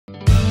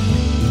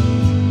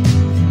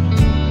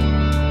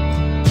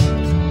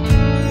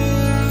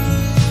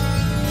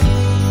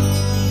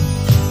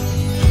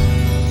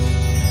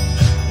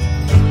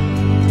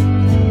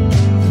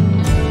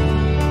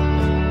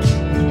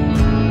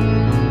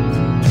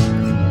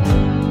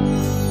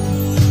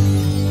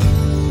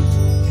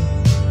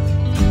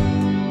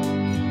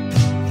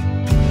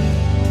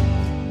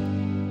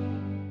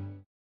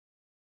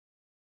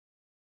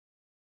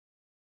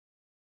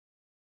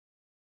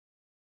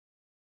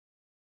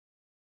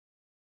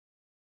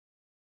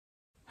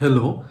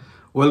Hello,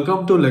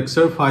 welcome to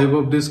lecture 5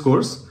 of this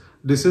course.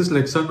 This is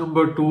lecture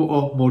number 2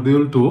 of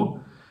module 2.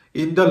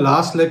 In the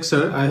last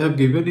lecture, I have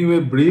given you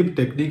a brief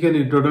technical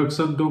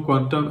introduction to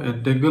quantum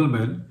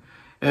entanglement,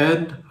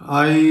 and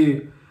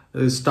I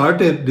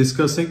started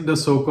discussing the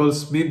so-called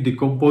Schmidt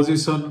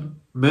decomposition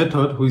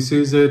method, which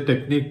is a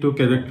technique to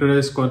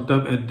characterize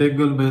quantum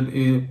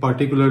entanglement,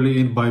 particularly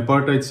in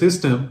bipartite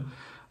system.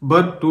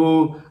 But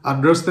to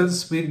understand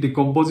Schmidt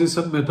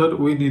decomposition method,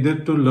 we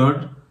needed to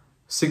learn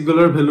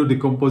singular value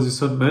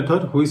decomposition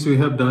method, which we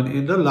have done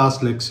in the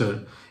last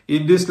lecture.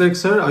 In this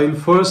lecture, I will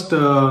first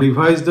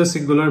revise the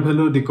singular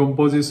value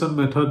decomposition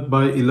method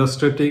by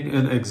illustrating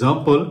an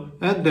example,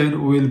 and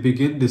then we will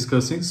begin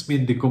discussing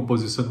Schmidt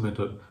decomposition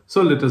method.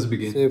 So let us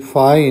begin. Say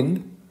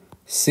find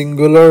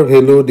singular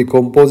value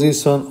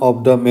decomposition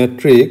of the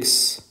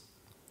matrix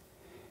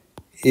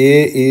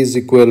A is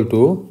equal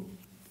to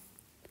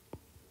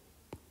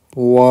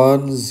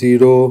 1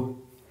 0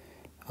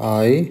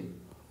 I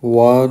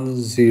 1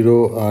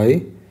 0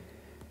 I.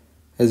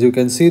 As you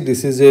can see,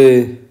 this is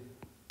a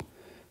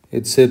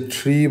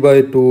 3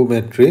 by 2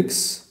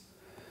 matrix.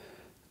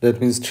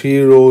 That means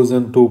 3 rows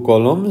and 2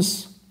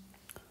 columns.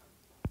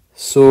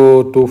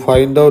 So to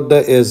find out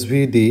the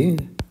SVD,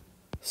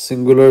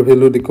 singular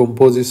value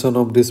decomposition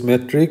of this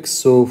matrix,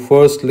 so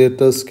first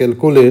let us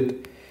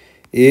calculate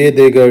A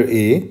dagger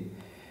A.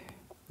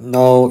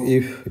 Now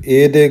if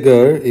A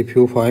dagger, if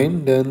you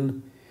find,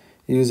 then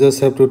you just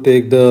have to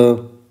take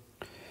the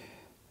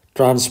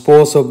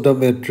transpose of the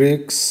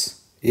matrix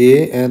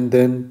A and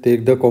then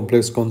take the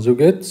complex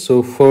conjugate.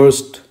 So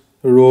first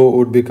row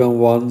would become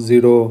 1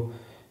 0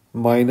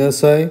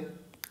 minus I,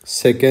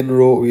 second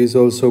row is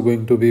also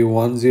going to be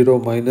 1 0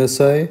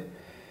 minus I,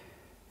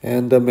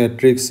 and the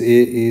matrix A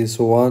is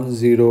 1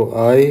 0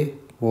 I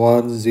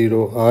 1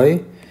 0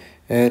 I,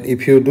 and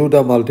if you do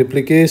the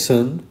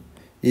multiplication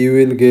you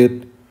will get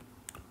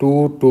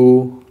 2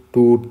 2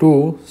 2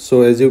 2.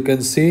 So as you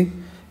can see,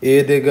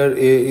 A dagger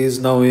A is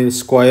now a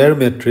square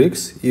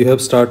matrix. You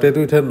have started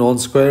with a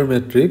non-square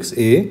matrix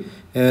A,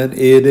 and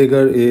A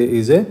dagger A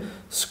is a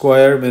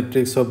square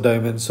matrix of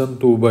dimension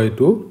 2 by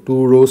 2,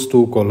 2 rows,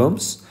 2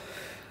 columns.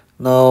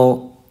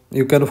 Now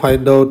you can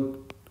find out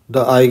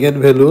the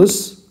eigenvalues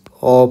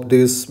of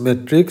this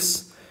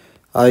matrix.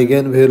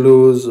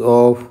 Eigenvalues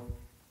of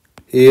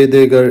A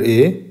dagger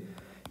A.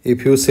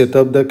 If you set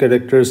up the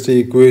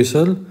characteristic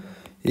equation,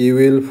 you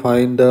will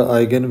find the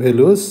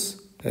eigenvalues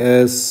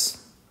as,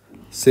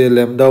 say,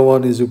 lambda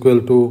 1 is equal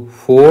to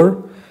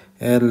 4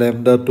 and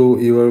lambda 2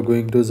 you are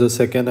going to the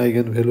second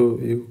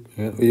eigenvalue,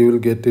 you will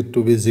get it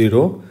to be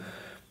 0.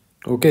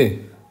 Okay,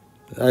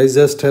 I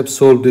just have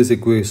solved this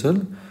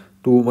equation.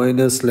 2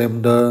 minus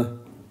lambda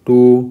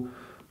 2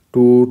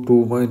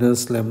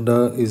 minus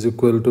lambda is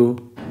equal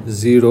to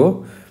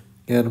 0,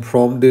 and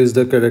from this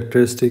the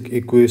characteristic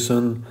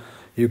equation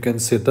you can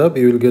set up.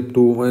 You will get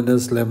 2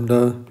 minus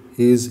lambda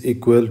is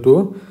equal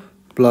to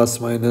plus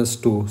minus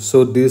 2.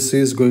 So this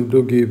is going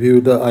to give you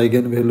the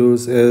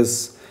eigenvalues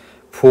as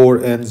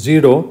 4 and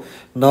 0.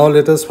 Now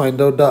let us find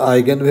out the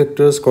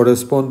eigenvectors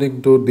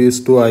corresponding to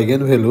these two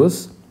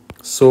eigenvalues.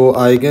 So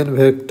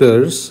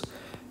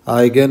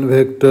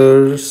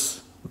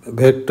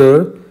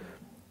vector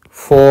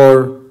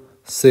for,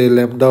 say,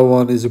 lambda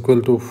 1 is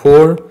equal to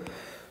 4.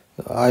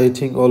 I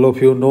think all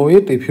of you know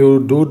it. If you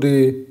do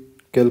the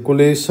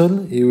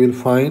calculation, you will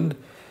find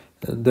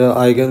the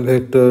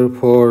eigenvector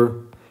for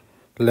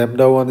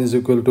lambda 1 is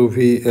equal to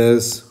V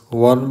as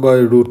 1 by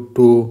root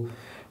 2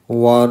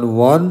 1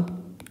 1,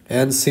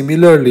 and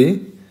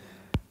similarly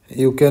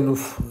you can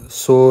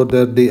show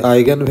that the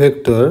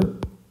eigenvector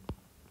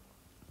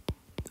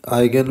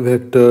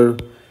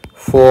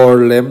for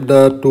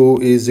lambda 2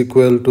 is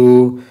equal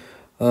to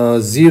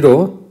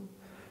 0.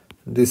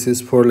 This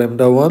is for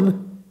lambda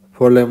 1.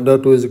 For lambda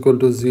 2 is equal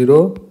to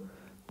 0,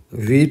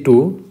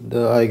 V2,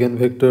 the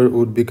eigenvector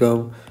would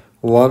become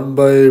 1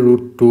 by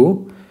root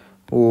 2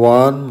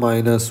 1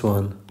 minus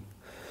 1.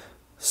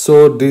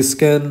 So this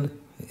can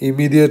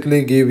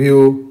immediately give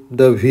you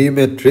the V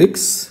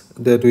matrix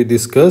that we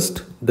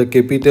discussed. The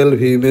capital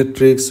V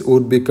matrix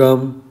would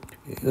become,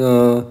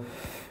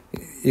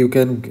 you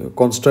can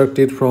construct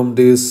it from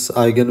these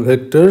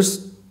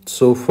eigenvectors.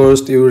 So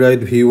first you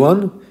write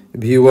V1.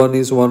 V1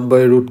 is 1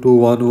 by root 2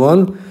 1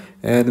 1,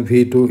 and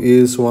V2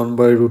 is 1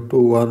 by root 2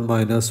 1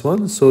 minus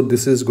 1. So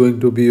this is going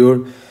to be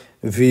your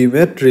V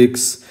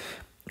matrix.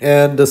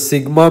 And the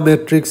sigma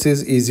matrix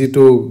is easy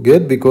to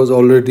get because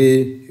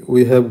already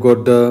we have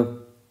got the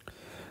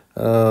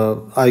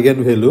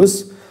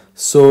eigenvalues.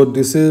 So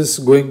this is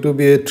going to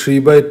be a 3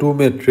 by 2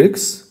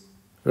 matrix,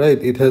 right?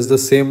 It has the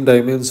same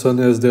dimension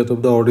as that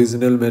of the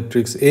original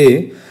matrix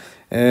A,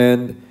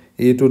 and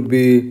it would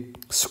be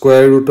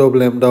square root of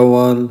lambda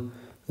 1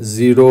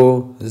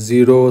 0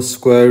 0,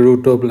 square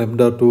root of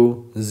lambda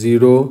 2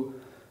 0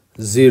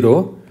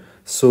 0.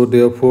 So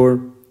therefore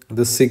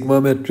the sigma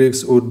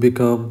matrix would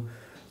become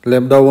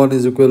lambda 1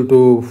 is equal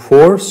to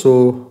 4,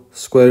 so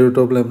square root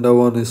of lambda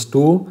 1 is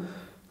 2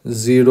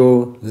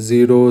 0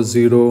 0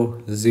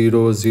 0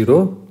 0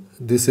 0.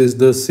 This is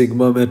the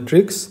sigma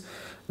matrix.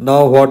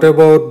 Now what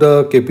about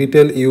the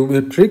capital U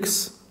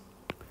matrix?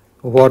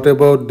 What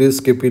about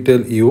this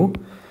capital U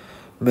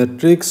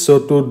matrix? So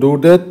to do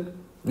that,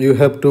 you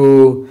have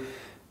to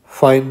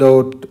find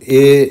out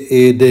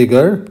A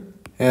dagger,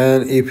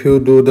 and if you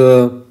do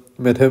the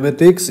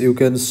mathematics, you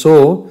can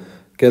show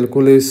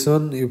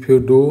calculation. If you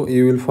do,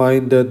 you will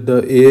find that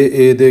the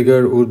A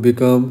dagger would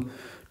become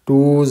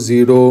 2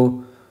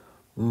 0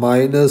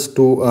 minus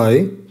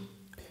 2i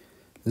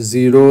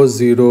 0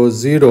 0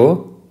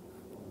 0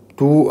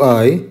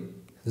 2i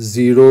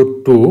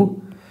 0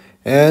 2,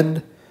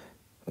 and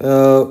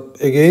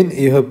again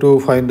you have to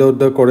find out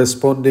the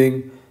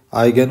corresponding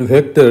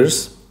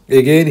eigenvectors.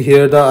 Again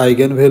here the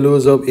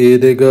eigenvalues of A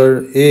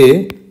dagger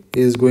A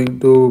is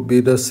going to be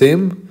the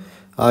same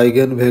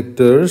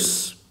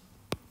eigenvectors.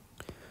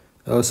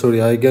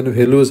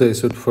 Eigenvalues. I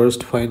should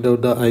first find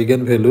out the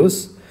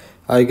eigenvalues.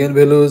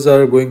 Eigenvalues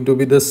are going to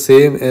be the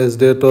same as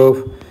that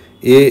of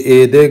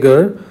A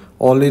dagger.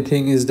 Only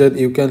thing is that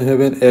you can have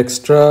an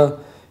extra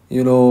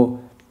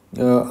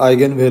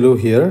eigenvalue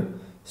here.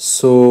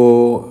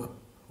 So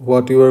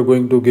what you are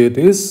going to get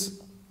is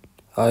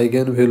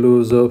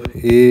eigenvalues of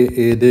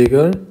A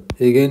dagger.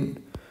 Again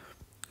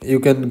you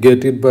can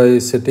get it by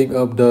setting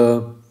up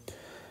the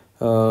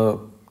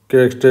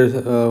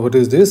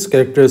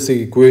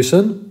characteristic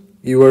equation.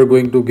 You are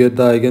going to get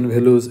the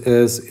eigenvalues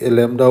as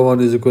lambda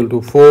 1 is equal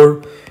to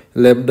 4,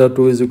 lambda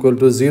 2 is equal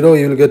to 0.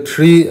 You will get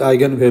 3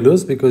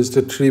 eigenvalues because it's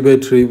a 3 by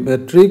 3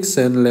 matrix,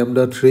 and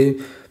lambda 3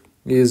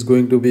 is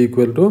going to be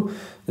equal to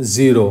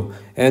 0.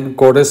 And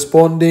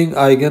corresponding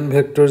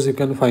eigenvectors you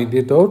can find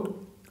it out.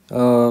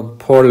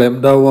 For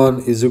lambda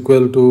 1 is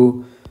equal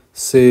to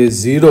say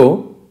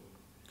 0,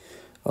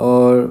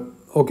 or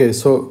okay,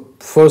 so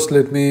first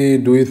let me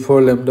do it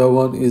for lambda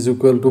 1 is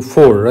equal to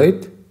 4,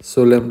 right?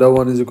 So lambda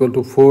 1 is equal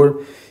to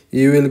 4.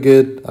 You will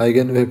get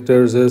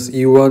eigenvectors as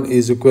e1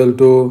 is equal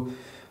to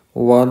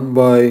 1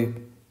 by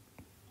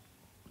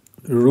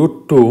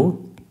root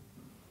 2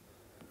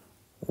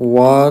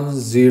 1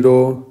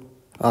 0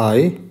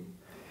 I,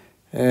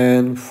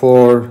 and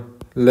for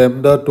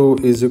lambda 2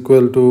 is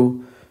equal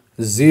to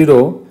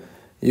 0,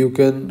 you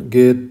can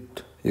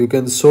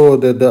show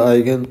that the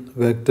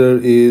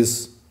eigenvector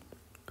is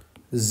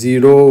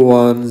 0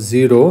 1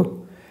 0,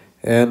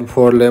 and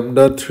for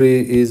lambda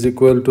 3 is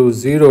equal to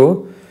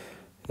 0,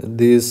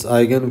 these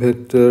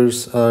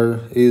eigenvectors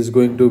is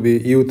going to be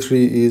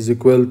u3 is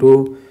equal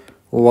to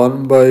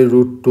 1 by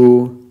root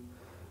 2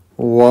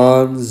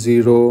 1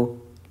 0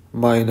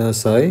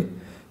 minus I.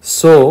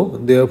 So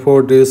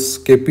therefore this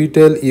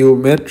capital U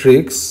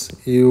matrix,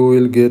 you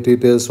will get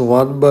it as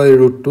 1 by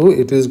root 2.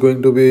 It is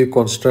going to be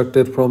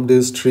constructed from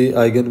these 3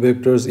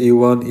 eigenvectors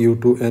u1,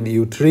 u2 and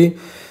u3.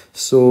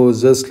 So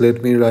just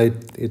let me write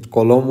it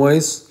column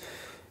wise.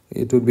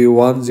 It would be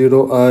 1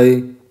 0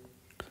 I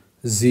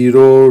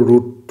 0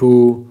 root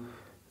 2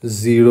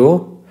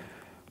 0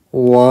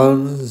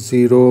 1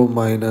 0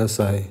 minus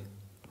I.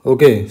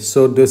 Okay,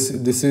 so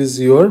this is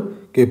your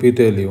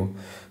capital U.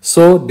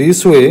 So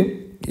this way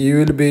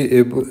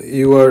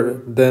you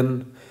are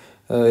then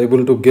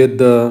able to get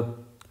the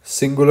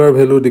singular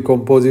value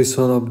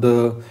decomposition of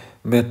the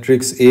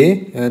matrix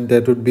A, and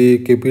that would be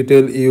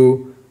capital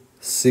U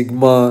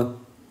sigma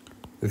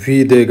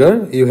V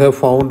dagger. You have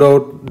found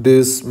out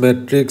this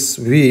matrix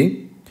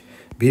V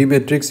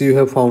matrix you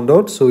have found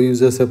out, so you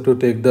just have to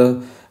take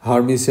the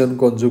Hermitian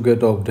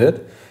conjugate of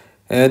that,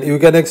 and you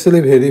can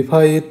actually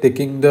verify it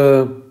taking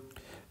the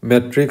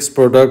matrix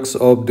products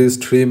of these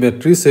 3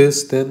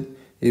 matrices. Then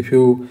if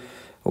you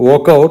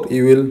work out,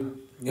 you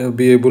will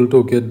be able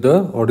to get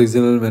the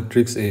original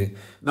matrix A.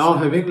 Now,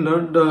 having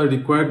learned the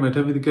required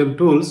mathematical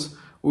tools,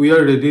 we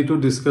are ready to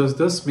discuss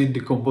the Schmidt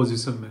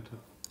decomposition method.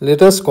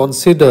 Let us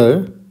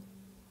consider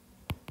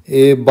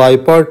a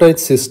bipartite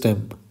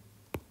system.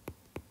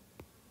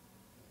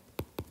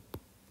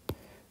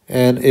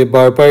 And a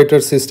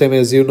bipartite system,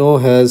 as you know,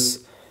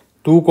 has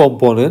 2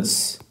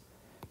 components.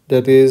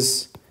 That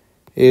is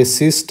a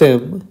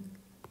system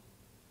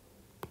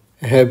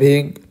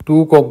having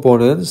 2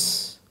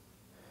 components.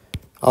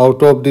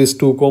 Out of these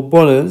 2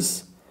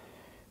 components,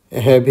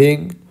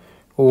 having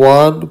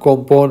one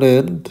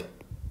component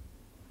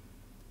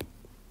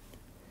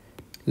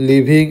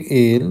living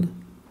in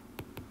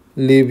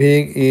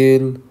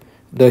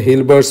the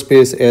Hilbert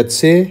space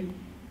HA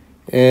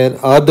and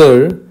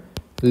other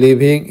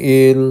living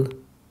in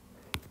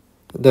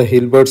the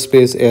Hilbert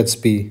space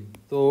HB.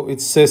 So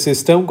it's a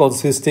system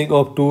consisting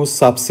of 2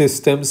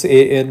 subsystems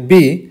A and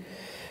B,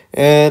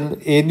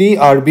 and any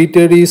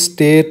arbitrary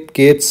state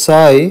k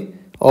psi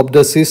of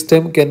the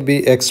system can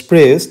be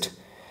expressed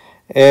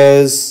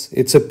as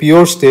it's a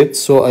pure state,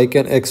 so I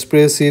can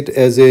express it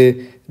as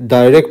a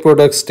direct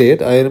product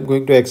state. I am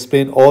going to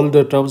explain all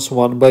the terms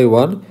one by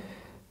one.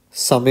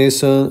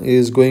 Summation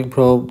is going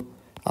from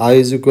I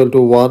is equal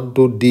to 1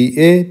 to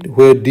dA,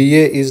 where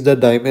dA is the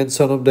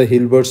dimension of the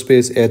Hilbert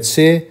space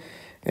HA,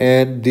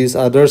 and this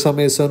other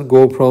summation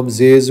go from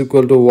j is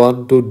equal to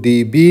 1 to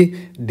dB.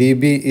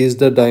 dB is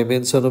the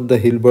dimension of the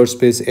Hilbert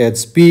space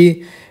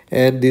HB,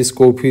 and these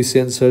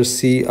coefficients are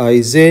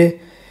Cij.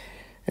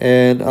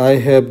 and I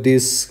have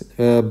this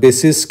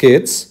basis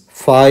skates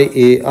phi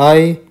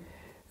ai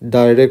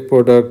direct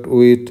product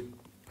with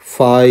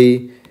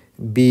phi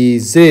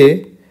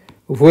bj,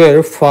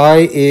 where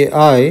phi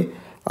ai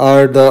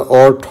are the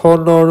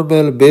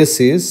orthonormal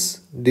bases.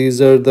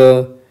 These are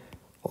the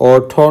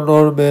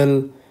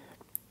orthonormal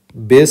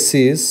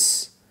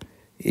bases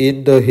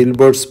in the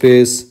Hilbert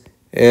space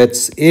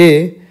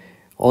HA.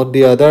 On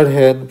the other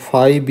hand,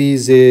 phi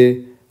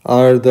bj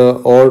are the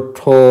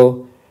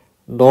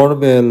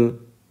orthonormal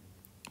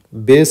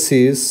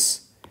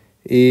bases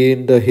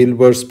in the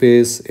Hilbert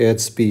space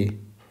HP.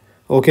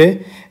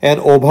 Okay, and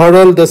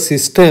overall the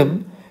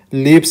system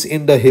lives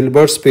in the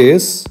Hilbert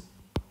space.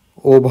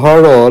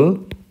 Overall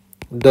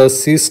the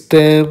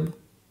system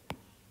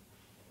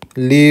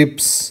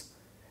lives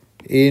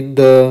in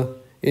the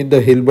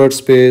Hilbert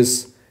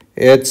space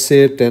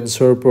HA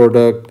tensor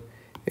product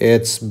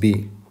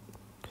HB.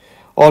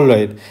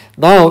 Alright,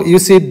 now you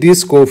see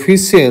these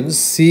coefficients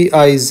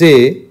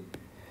Cij,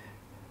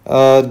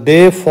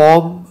 they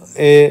form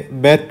a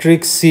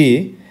matrix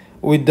C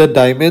with the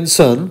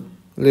dimension,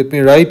 let me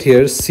write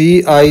here,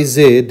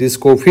 Cij, this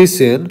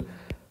coefficient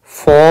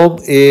form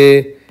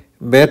a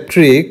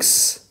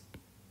matrix,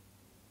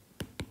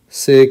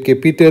 say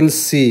capital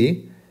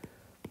C,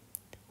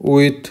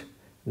 with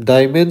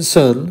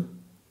dimension,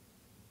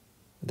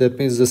 that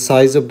means the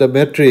size of the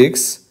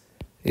matrix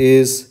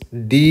is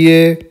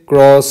dA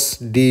cross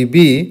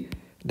dB.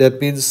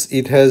 That means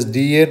it has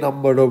dA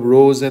number of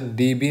rows and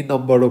dB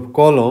number of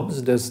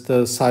columns. That's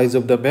the size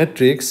of the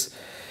matrix.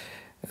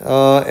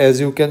 As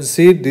you can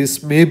see,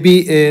 this may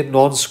be a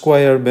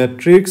non-square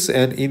matrix,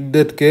 and in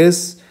that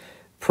case,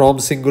 from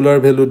singular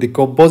value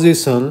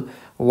decomposition,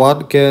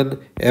 one can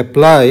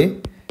apply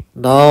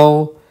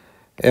the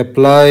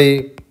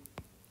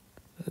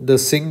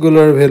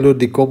singular value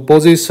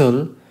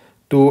decomposition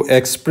to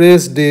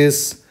express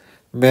this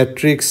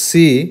matrix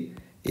C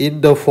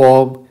in the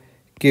form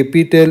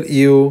capital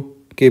U,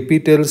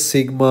 capital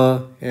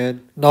sigma,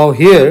 and now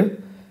here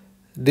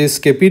this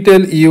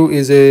capital U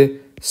is a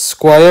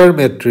square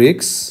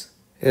matrix.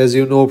 As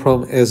you know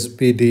from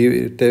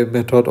SBD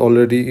method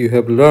already you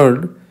have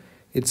learned,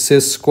 it's a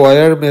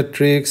square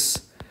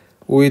matrix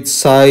with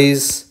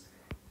size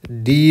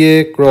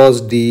dA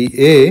cross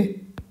dA.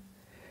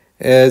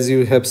 As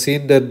you have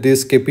seen that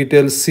this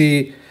capital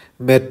C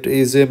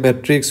is a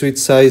matrix with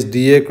size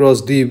dA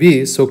cross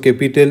dB, so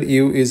capital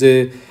U is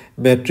a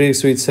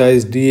matrix with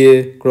size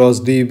dA cross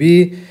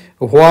dB,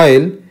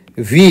 while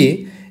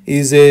V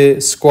is a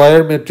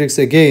square matrix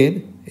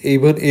again.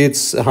 Even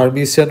its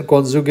Hermitian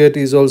conjugate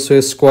is also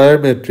a square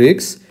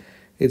matrix.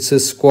 It's a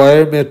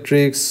square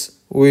matrix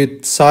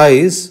with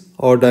size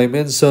or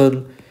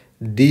dimension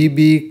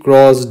dB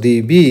cross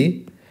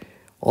dB.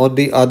 On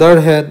the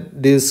other hand,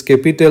 this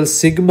capital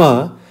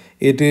sigma,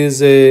 it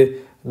is a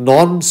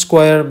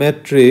non-square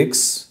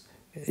matrix.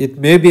 It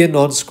may be a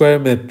non-square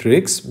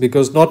matrix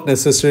because not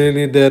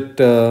necessarily that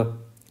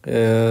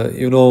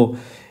A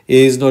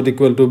is not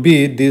equal to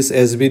B. This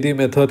SBD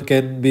method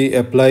can be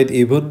applied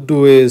even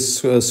to a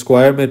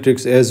square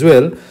matrix as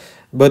well.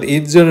 But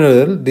in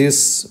general,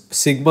 this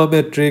sigma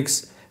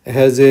matrix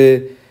has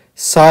a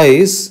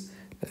size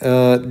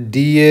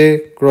dA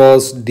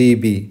cross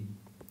dB.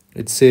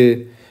 It's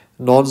a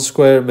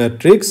non-square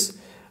matrix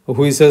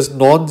which has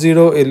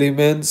non-zero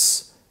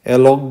elements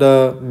along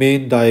the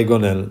main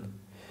diagonal,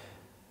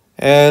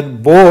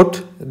 and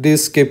both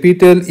this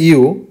capital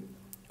U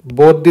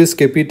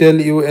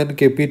and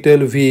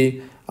capital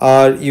V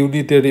are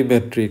unitary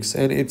matrix,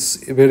 and it's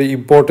very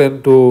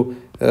important to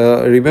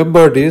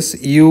remember this.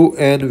 U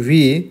and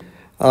V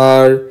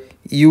are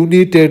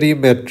unitary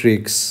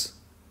matrix.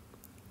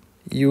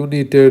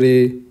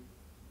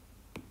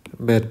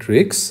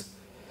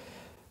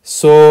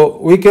 So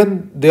we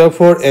can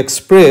therefore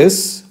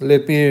express,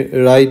 let me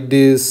write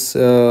this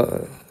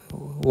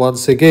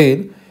once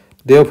again.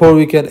 Therefore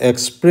we can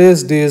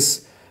express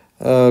this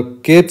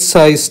kth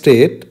psi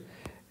state,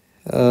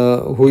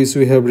 which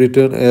we have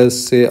written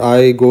as, say,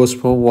 I goes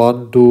from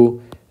 1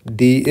 to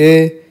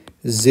dA,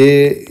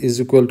 J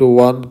is equal to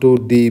 1 to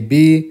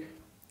dB.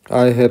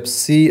 I have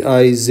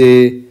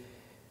Cij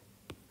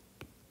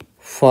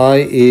phi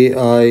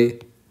ai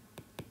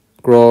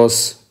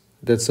cross,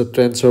 that's a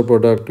tensor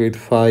product with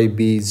phi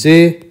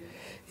bj.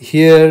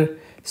 Here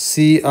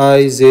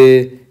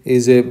Cij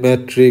is a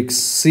matrix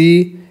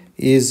C,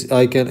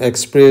 I can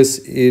express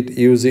it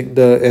using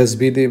the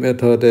SBD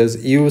method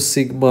as U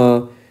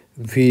sigma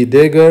V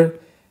dagger.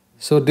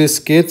 So this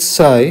kth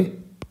psi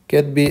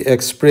can be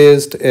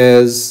expressed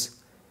as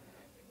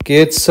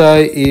kth psi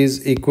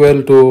is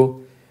equal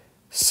to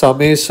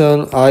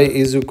summation I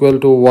is equal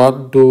to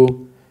 1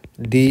 to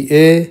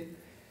dA,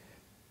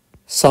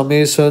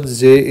 summation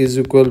j is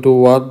equal to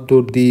 1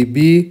 to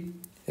dB,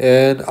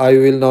 and I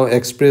will now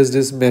express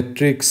this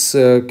matrix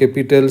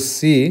capital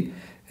C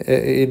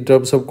in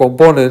terms of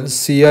components.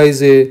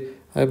 Cij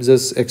I am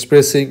just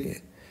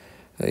expressing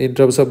in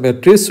terms of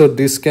matrix, so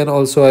this can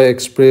also I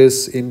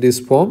express in this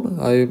form.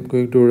 I am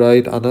going to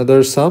write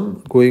another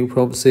sum going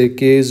from, say,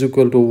 k is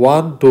equal to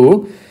 1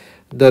 to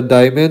the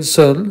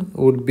dimension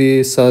would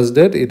be such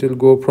that it will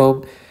go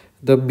from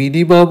the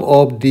minimum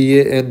of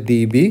dA and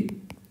dB.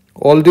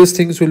 All these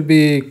things will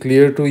be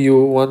clear to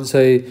you once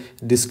I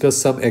discuss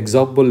some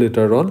example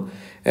later on.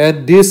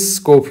 And this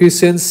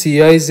coefficient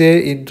Cij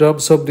in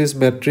terms of this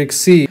matrix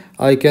C,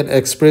 I can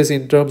express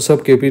in terms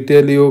of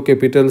capital U,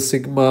 capital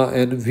sigma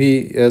and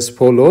V as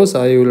follows.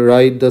 I will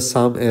write the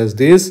sum as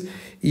this: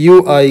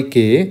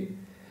 Uik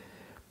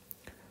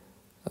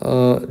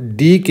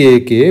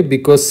dkk,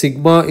 because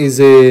sigma is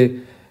a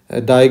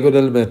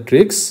diagonal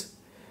matrix.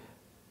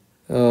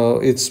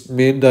 Its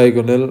main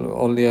diagonal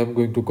only I am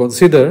going to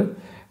consider,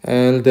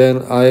 and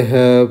then I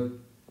have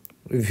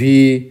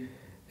Vjk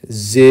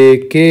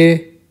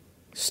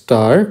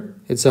star.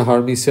 It's a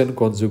Hermitian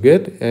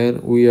conjugate,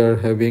 and we are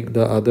having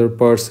the other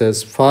parts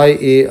as phi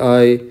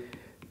ai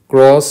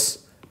cross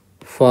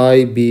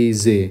phi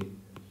bj.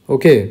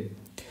 Okay,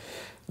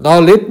 now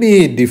let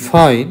me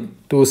define,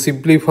 to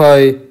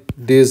simplify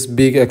this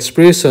big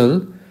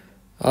expression.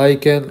 I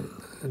can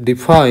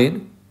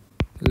define,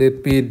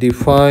 let me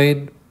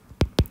define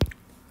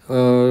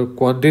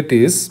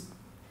quantities.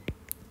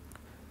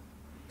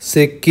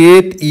 Say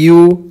ket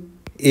u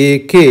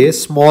ak,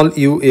 small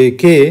u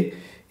ak,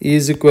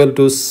 is equal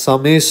to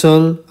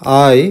summation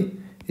I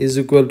is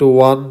equal to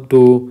 1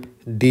 to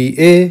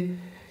dA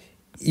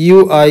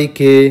uik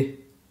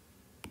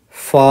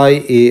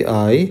phi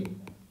ai,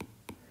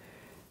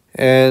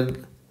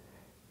 and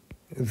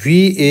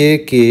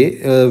vbk,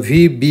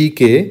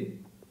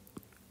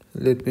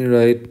 let me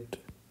write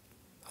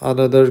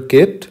another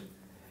ket,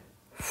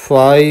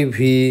 phi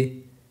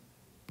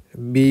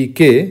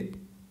vbk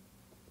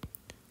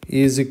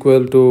is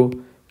equal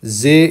to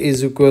j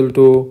is equal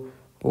to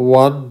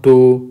 1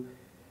 to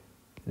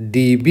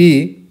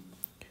dB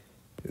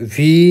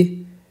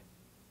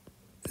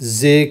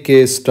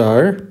vjk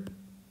star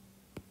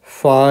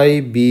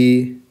phi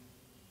bj.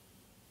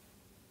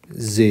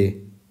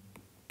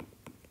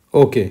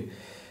 Okay.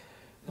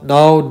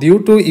 Now,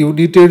 due to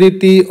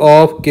unitarity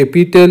of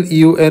capital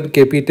U and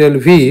capital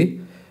V,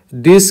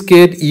 this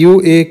ket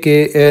uak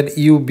and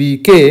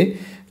ubk,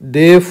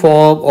 they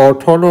form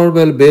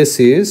orthonormal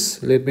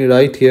basis. Let me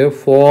write here,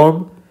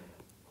 form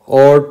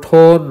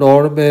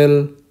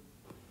orthonormal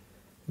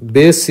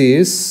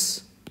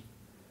basis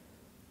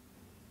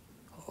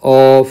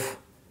of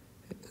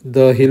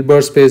the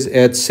Hilbert space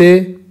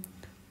HA,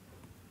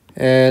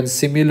 and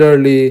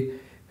similarly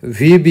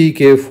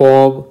VBK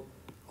form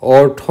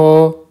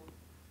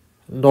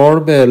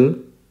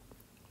orthonormal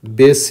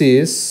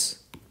basis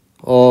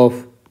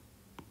of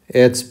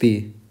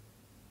HP.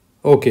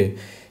 Okay,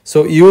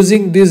 so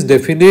using this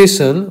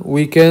definition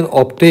we can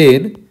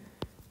obtain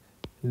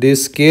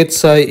this ket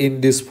psi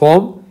in this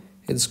form.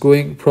 It's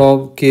going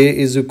from k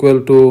is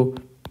equal to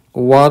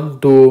 1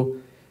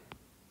 to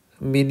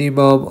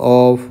minimum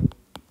of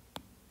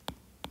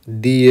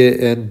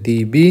dA and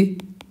dB,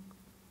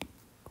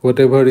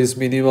 whatever is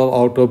minimum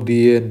out of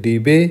dA and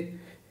dB,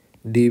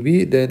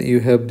 then you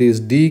have this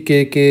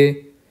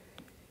dkk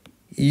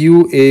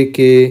uak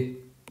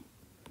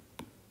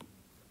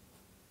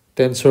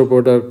tensor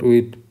product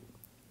with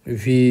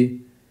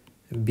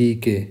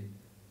vbk.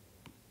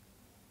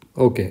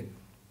 Okay.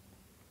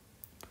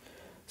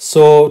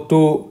 So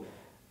to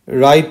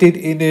write it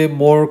in a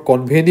more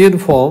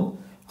convenient form,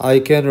 I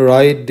can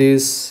write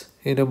this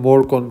in a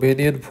more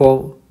convenient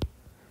form.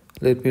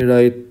 Let me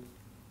write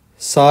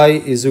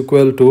psi is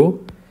equal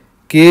to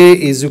k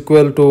is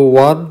equal to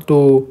 1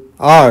 to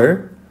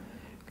r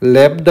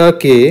lambda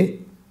k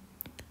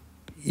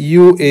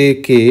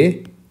uak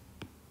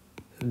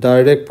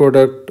direct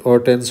product or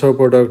tensor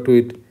product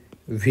with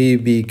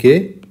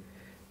vbk,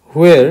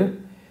 where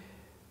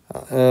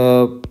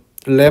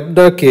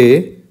lambda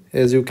k,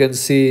 as you can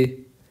see,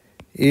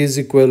 is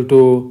equal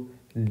to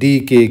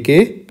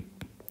dkk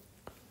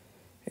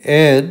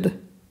and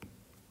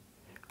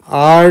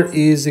r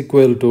is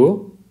equal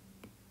to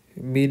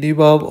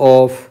minimum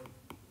of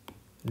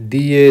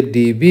dA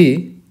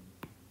dB.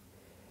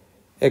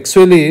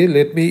 Actually,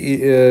 let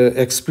me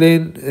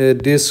explain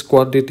this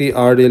quantity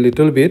r a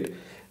little bit.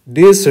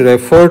 This r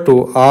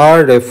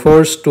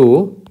refers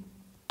to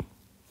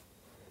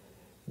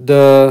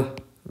the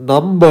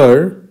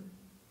number,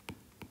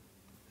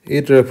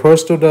 it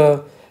refers to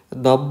the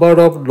number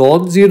of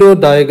non-zero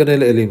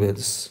diagonal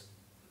elements.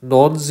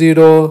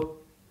 Non-zero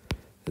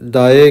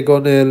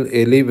diagonal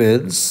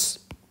elements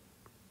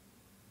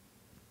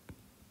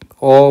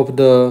of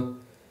the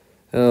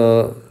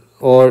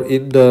or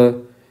in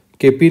the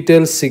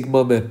capital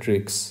sigma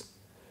matrix,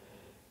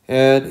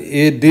 and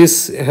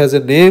this has a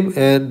name,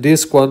 and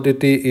this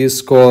quantity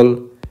is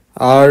called,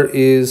 r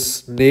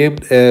is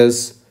named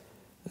as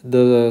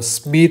the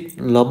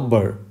Schmidt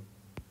number.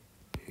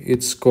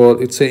 It's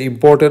an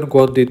important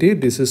quantity.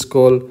 This is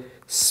called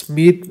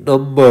Schmidt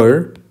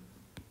number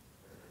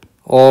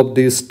of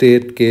the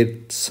state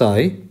ket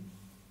psi,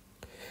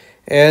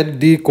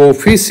 and the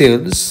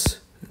coefficients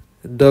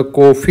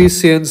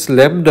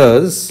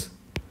lambdas,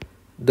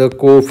 the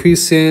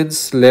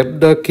coefficients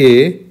lambda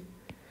k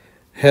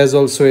has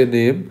also a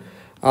name,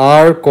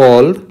 are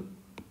called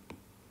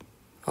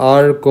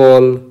are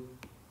called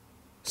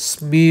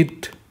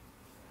Schmidt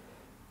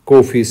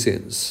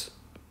coefficients.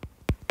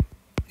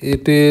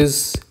 It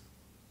is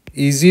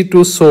easy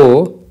to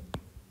show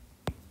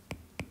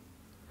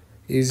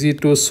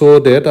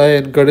that. I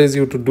encourage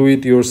you to do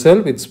it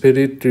yourself. It's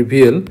very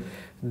trivial,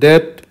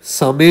 that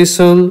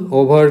summation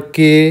over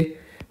k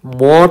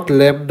mod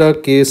lambda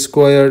k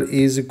square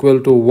is equal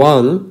to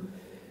 1,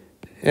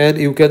 and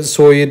you can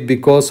show it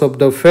because of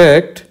the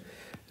fact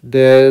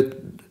that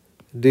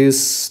this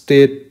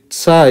state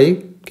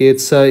psi, k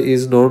psi,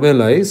 is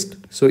normalized.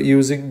 So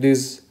using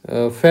this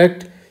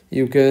fact,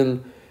 you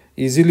can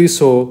easily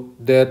show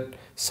that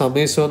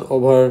summation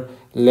over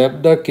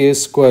lambda k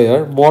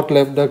square mod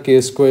lambda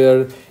k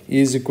square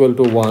is equal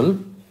to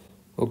 1.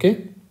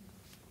 Okay.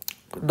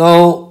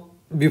 Now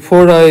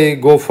before I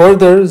go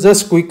further,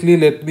 just quickly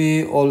let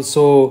me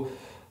also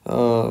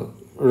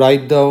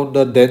write down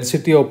the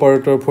density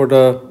operator for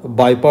the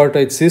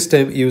bipartite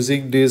system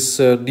using this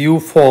new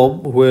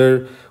form,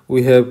 where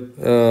we have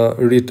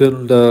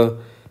written the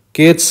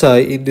k psi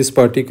in this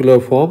particular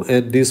form,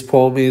 and this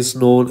form is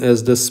known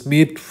as the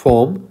Schmidt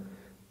form.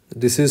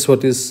 This is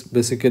what is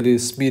basically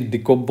Schmidt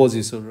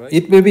decomposition, right?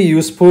 It may be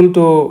useful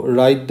to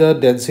write the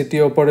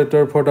density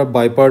operator for the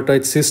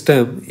bipartite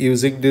system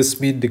using this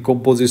Schmidt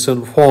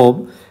decomposition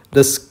form.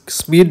 The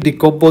Schmidt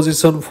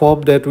decomposition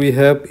form that we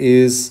have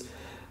is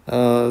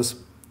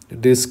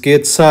this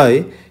k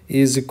psi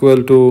is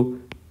equal to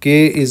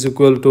k is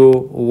equal to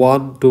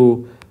 1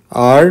 to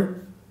r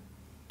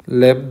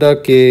lambda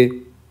k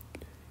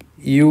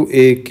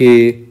uak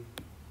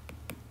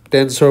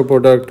tensor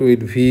product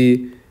with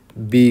v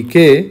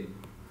bk.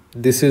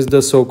 This is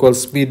the so-called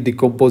Schmidt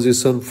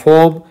decomposition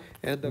form,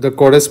 and the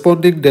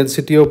corresponding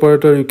density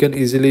operator you can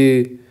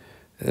easily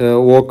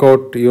work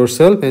out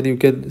yourself, and you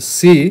can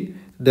see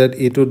that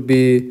it would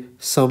be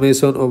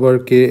summation over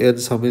k and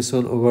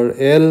summation over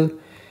l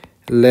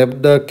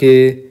lambda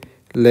k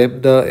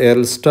lambda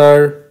l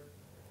star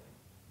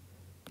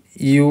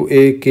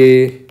uak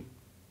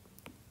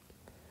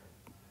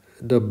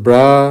the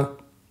bra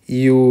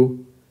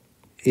u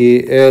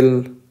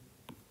al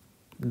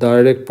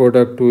direct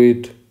product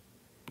with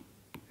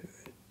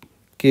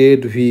k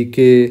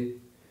vk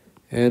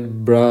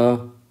and bra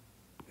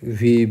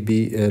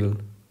vbl.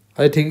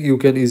 I think you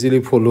can easily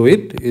follow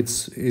it.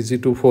 It's easy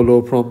to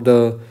follow from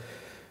the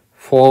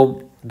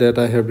form that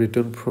I have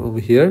written from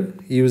here.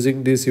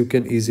 Using this, you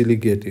can easily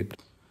get it.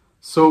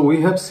 So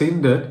we have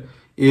seen that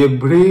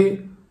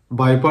every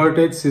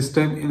bipartite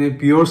system in a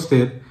pure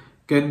state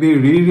can be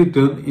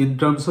rewritten in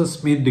terms of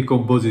Schmidt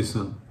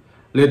decomposition.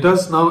 Let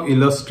us now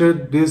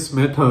illustrate this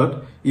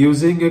method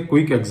using a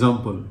quick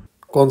example.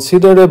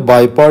 Consider a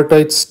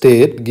bipartite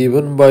state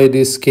given by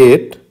this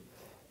state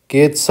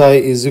k psi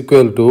is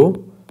equal to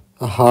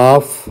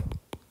half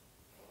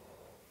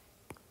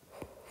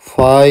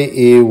phi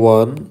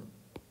a1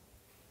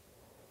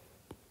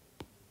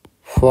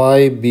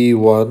 phi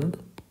b1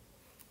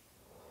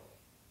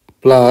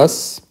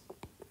 plus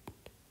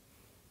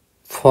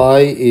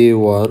phi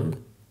a1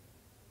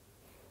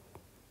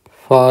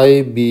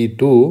 phi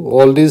b2.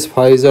 All these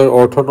phi's are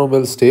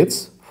orthonormal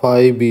states.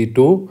 Phi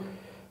b2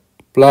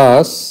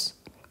 plus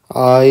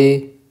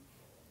I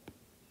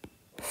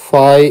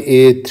phi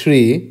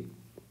a3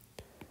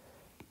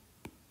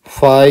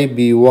 phi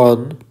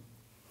b1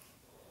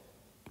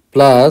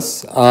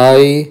 plus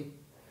I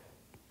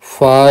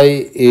phi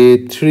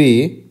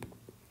a3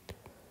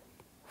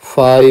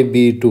 phi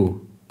b2.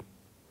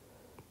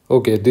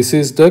 Okay, this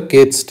is the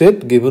kth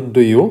state given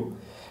to you.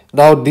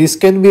 Now this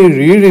can be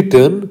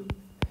rewritten.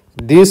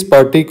 This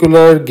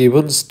particular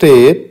given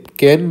state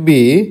can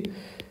be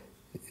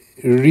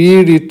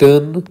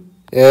rewritten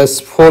as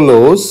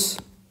follows.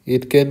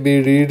 It can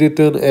be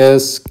rewritten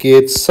as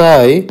k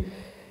psi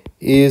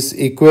is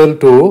equal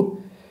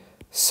to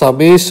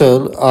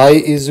summation I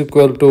is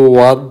equal to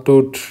 1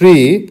 to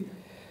 3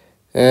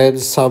 and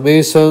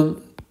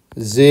summation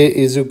j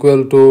is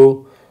equal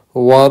to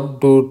 1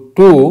 to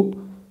 2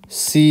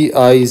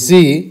 Ciz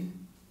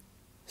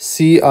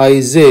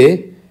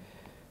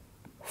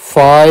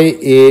phi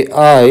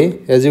ai.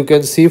 As you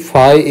can see,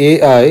 phi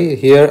ai,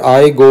 here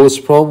I goes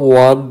from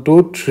 1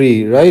 to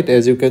 3, right,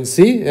 as you can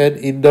see, and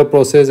in the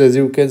process, as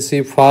you can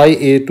see, phi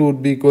a2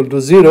 would be equal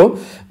to 0,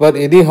 but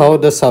anyhow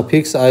the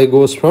suffix I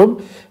goes from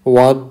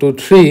 1 to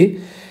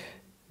 3.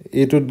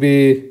 It would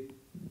be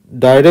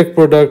direct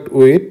product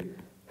with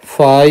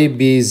phi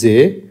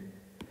bj,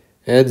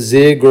 and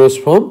j goes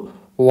from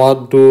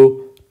 1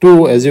 to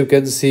 2. As you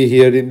can see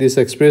here in this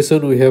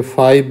expression, we have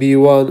phi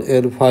b1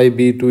 and phi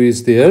b2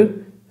 is there.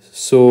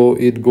 So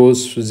it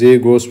goes, j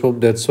goes from,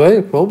 that's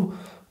why, from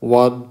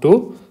 1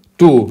 to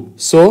 2.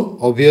 So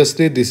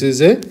obviously this is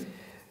a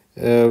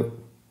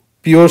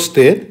pure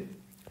state,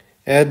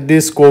 and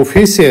these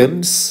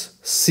coefficients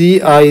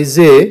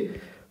Cij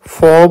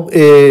form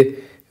a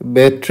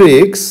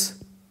matrix.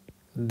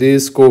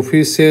 These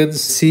coefficients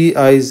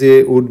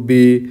Cij would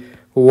be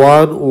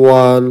 1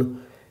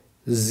 1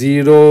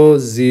 0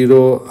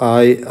 0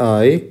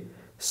 I.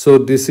 So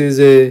this is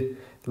a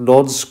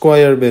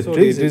non-square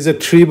matrix. It is a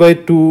 3 by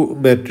 2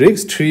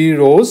 matrix, 3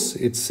 rows.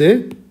 It's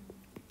a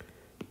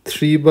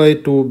 3 by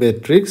 2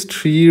 matrix,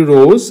 3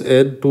 rows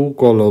and 2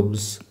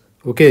 columns.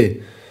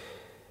 Okay,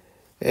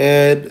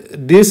 and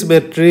this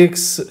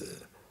matrix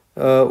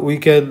we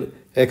can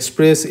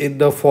express in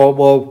the form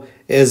of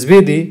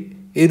SVD.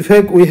 In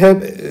fact, we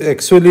have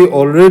actually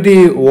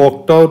already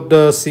worked out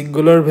the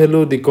singular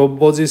value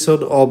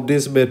decomposition of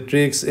this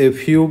matrix a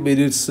few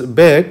minutes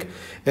back,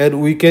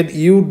 and we can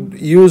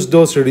use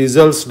those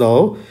results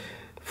now.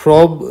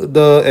 From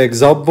the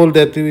example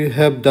that we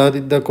have done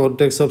in the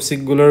context of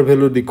singular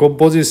value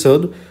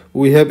decomposition,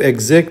 we have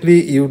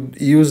exactly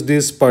used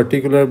this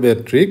particular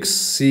matrix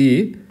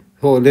C.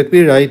 Oh, let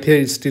me write here,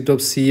 instead of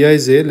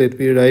Cij, let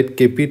me write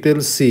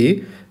capital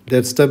C.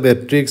 That's the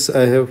matrix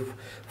I have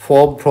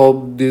formed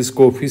from this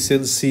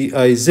coefficient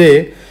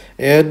Cij.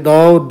 And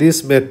now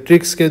this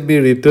matrix can be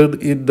written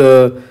in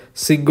the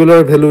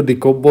singular value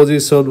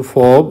decomposition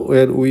form,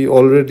 and we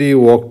already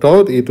worked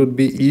out. It would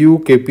be U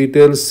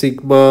capital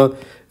sigma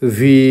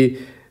V,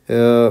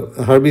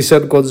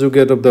 Hermitian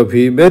conjugate of the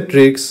V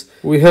matrix.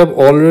 We have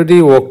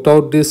already worked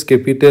out this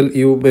capital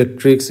U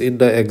matrix in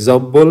the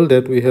example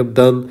that we have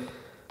done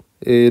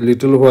a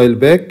little while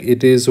back.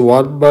 It is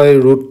 1 by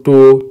root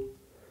 2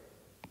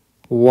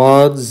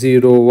 1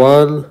 0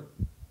 1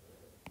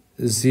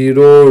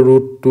 0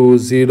 root 2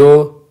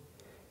 0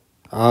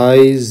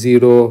 I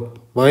 0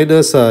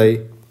 minus I,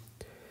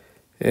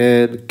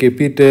 and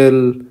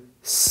capital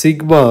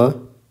sigma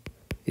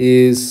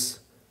is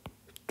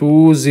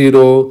 2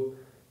 0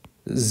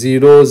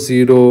 0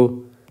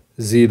 0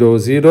 0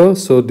 0.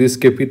 So this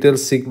capital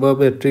sigma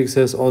matrix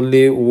has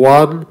only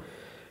one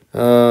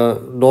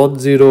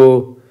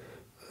non-zero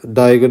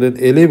diagonal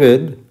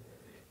element.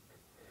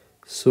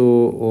 So,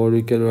 or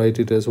we can write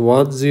it as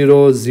 1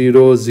 0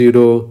 0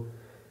 0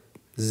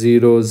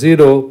 0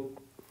 0,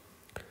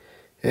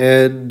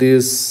 and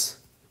this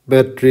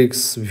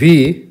matrix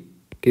V,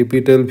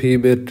 capital V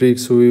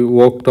matrix, we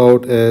worked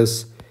out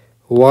as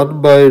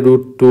 1 by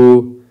root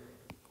 2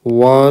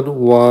 1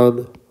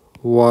 1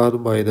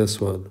 1 minus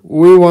 1.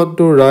 We want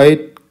to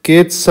write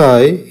K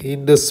psi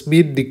in the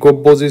Schmidt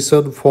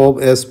decomposition form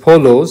as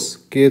follows.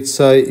 K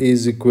psi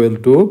is equal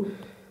to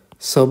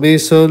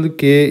summation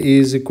K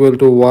is equal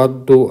to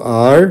 1 to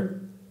R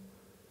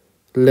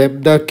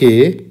lambda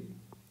K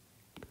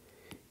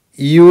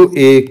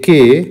UAK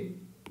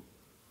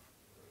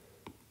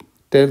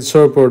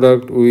tensor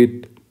product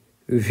with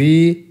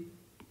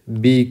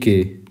VBK,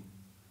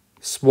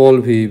 small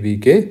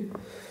VBK.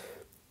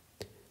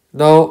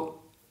 Now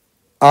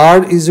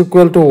R is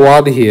equal to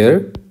 1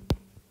 here.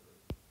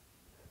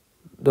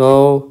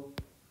 Now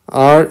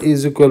R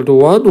is equal to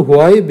 1.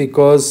 Why?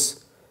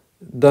 Because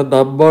the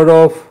number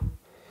of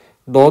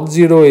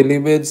non-zero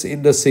elements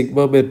in the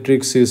sigma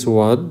matrix is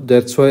 1.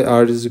 That's why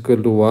R is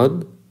equal to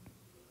 1.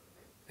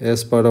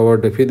 As per our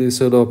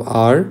definition of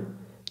R,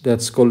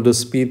 that's called the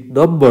Schmidt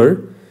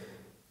number.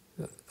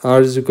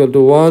 R is equal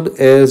to 1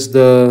 as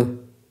the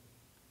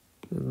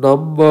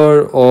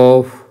number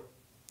of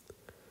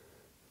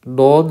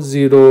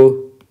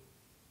non-zero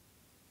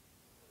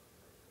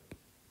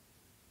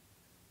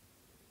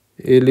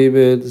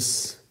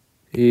elements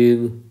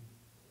in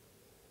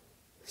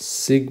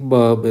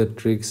sigma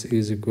matrix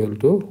is equal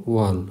to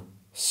 1.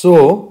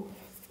 So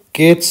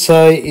K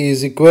psi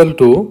is equal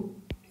to,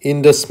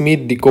 in the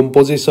Schmidt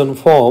decomposition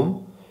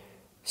form,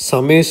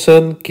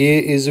 summation K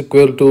is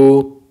equal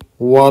to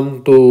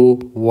 1 to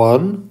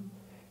 1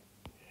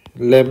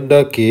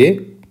 lambda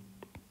K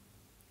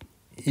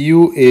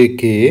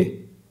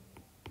UAK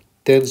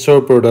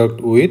tensor product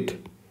with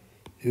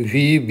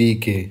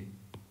VBK.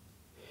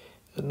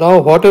 Now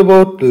what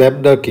about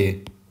lambda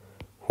K?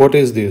 What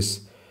is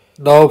this?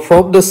 Now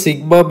from the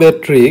sigma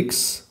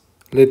matrix,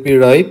 let me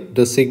write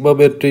the sigma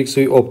matrix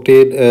we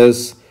obtain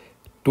as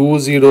 2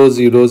 0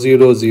 0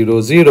 0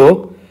 0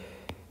 0,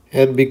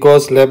 and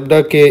because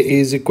lambda K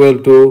is equal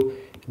to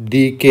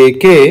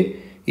dkk,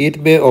 it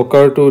may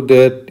occur to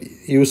that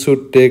you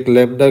should take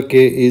lambda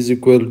K is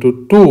equal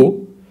to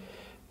 2,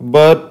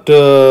 but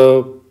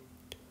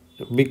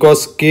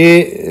because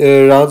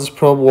K runs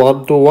from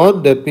 1 to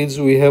 1, that means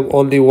we have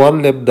only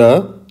one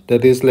lambda,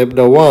 that is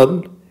lambda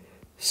 1.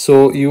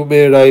 So you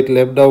may write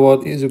lambda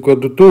 1 is equal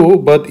to 2,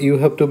 but you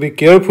have to be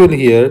careful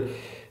here,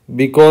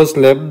 because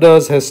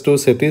lambdas has to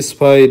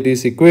satisfy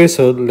this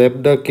equation,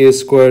 lambda K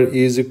square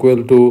is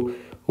equal to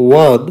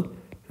 1,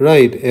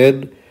 right?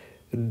 And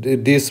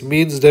this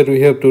means that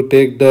we have to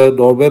take the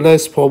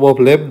normalized form of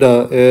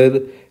lambda,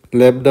 and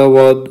lambda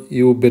 1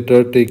 you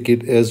better take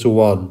it as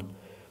 1.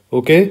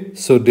 Okay,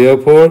 so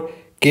therefore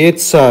K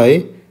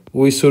psi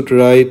we should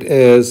write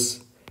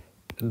as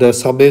the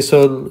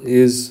summation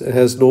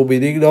has no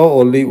meaning now.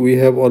 Only we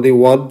have only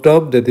one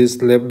term, that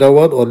is lambda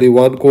 1, only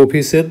one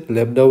coefficient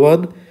lambda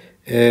 1,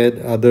 and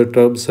other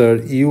terms are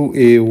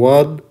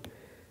UA1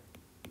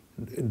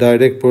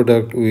 direct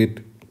product with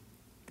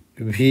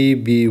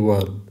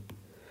VB1.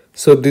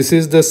 So this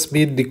is the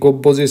Schmidt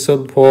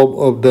decomposition form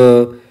of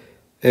the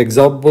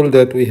example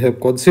that we have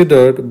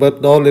considered.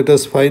 But now let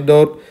us find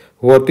out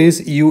what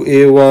is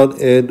UA1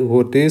 and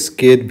what is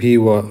Ket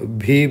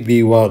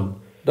VB1.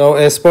 Now,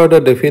 as per the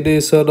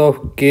definition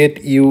of Ket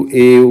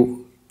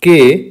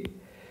UAK,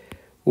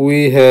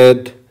 we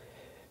had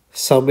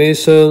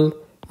summation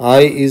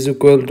I is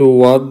equal to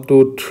 1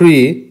 to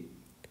 3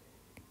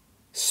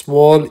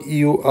 small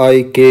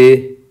uik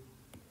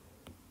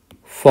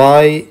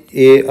phi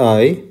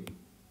ai,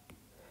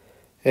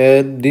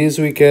 and this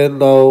we can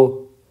now,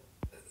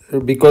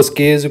 because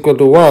k is equal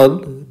to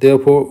 1,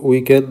 therefore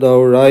we can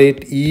now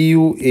write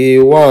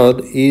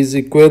UA1 is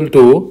equal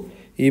to,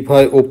 if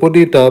I open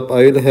it up,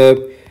 I will have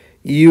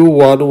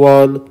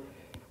U11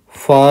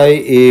 phi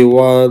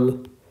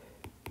A1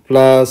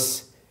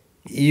 plus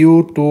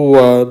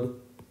U21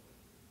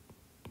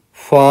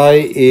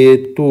 phi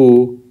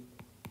A2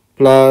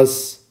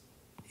 plus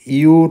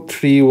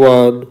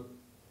U31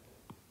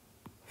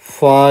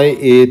 phi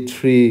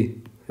A3,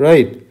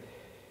 right?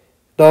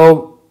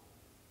 Now,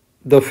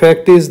 the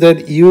fact is that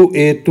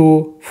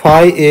UA2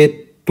 phi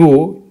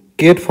A2,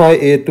 Ket phi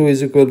A2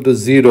 is equal to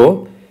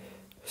 0.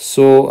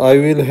 So I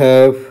will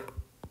have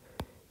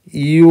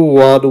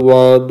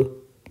U11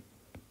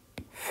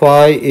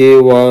 phi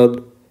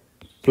A1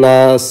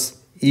 plus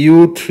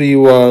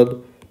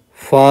U31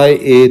 phi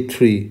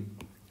A3.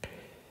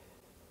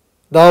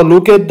 Now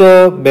look at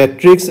the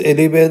matrix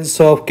elements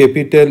of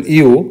capital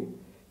U.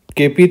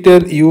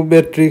 Capital U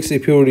matrix,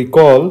 if you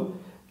recall,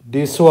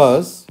 this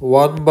was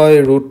 1 by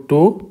root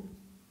 2,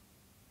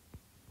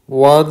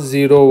 1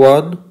 0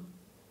 1,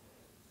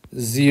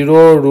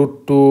 0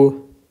 root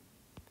 2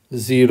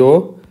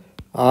 0,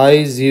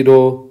 I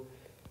 0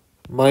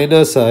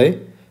 minus I.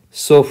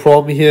 So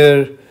from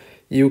here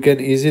you can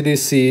easily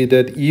see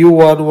that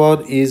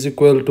U11 is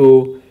equal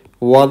to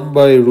 1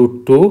 by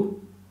root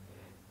 2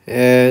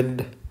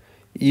 and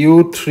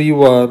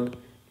U31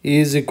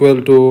 is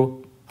equal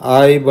to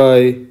I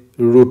by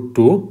root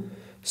 2.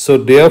 So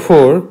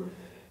therefore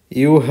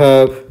you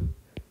have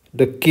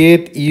the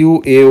Ket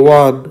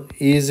UA1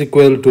 is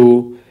equal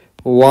to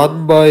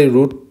 1 by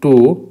root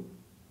 2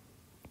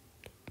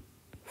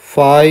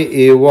 phi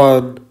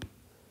A1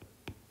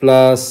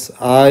 plus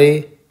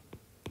I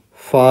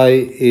phi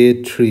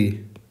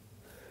A3.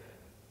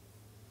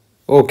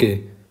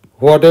 Okay,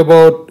 what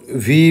about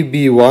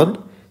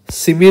VB1?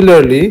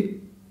 Similarly,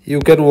 you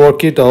can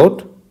work it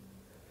out.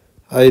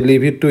 I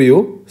leave it to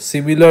you.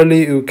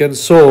 Similarly, you can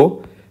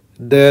show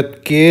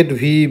that Ket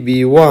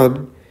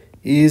VB1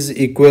 is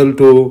equal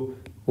to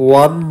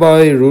 1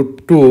 by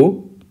root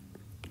 2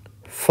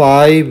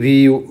 phi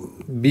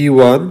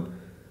B1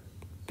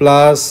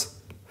 plus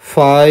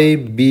phi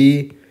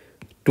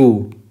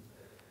B2.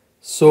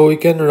 So we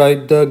can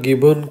write the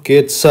given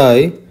Ket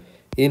psi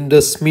in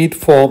the Schmidt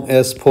form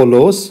as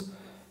follows.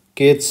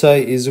 Ket psi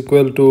is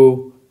equal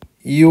to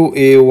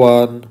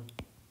UA1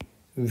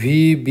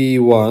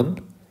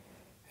 VB1,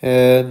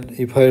 and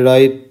if I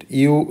write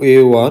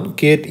UA1,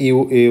 Ket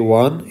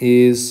UA1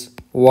 is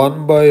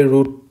 1 by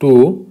root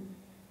 2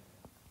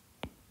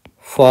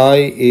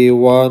 phi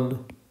A1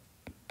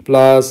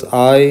 plus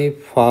I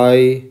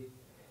phi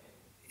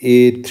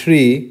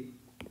A3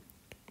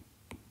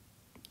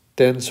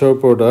 tensor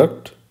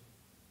product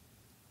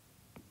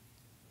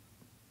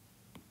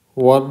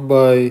 1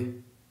 by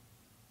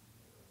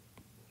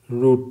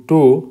root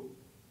 2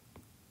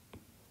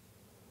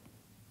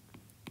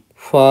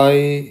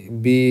 phi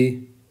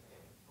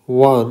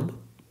B1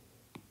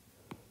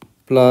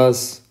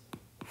 plus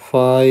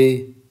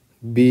phi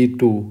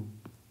B2,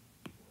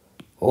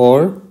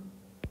 or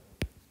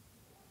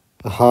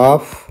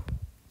half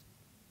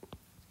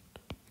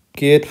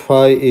Ket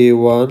phi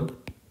A1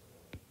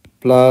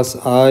 plus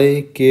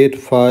I Ket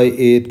phi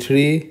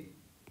A3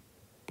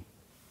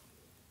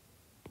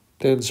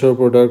 tensor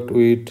product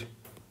with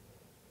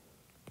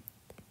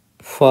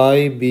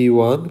phi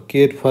B1,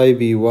 Ket phi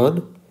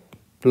B1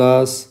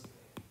 plus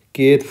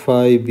Ket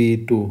phi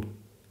B2.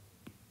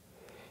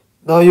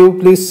 Now you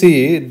please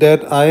see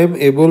that I am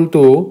able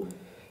to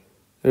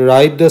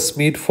write the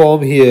Schmidt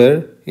form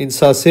here in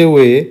such a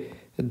way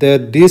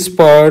that this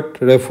part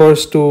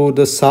refers to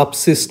the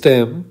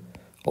subsystem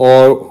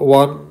or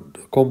one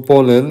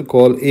component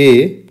called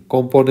A,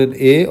 component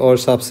A or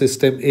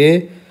subsystem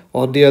A.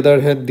 On the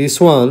other hand,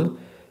 this one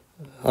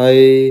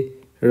I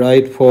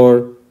write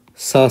for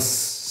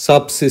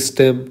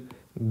subsystem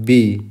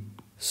B.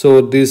 So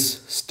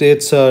these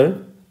states are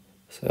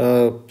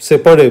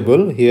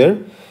separable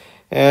here,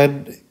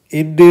 and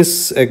in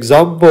this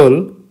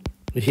example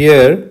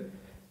here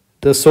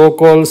the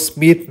so-called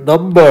Schmidt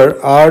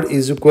number R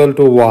is equal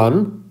to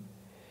 1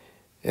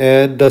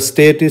 and the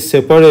state is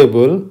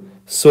separable,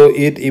 so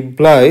it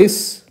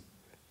implies,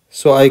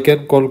 so I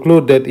can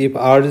conclude that if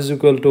R is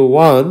equal to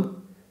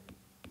 1,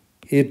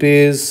 it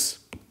is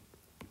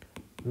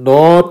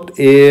not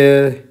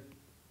an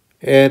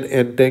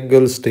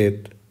entangled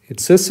state.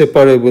 It's a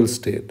separable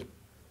state.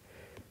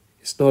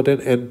 It's not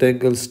an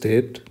entangled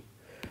state.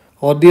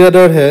 On the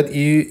other hand,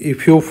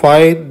 if you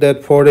find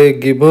that for a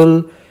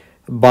given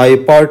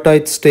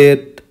bipartite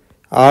state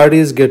R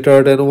is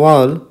greater than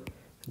 1,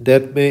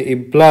 that may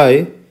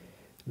imply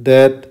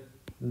that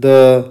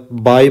the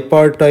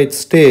bipartite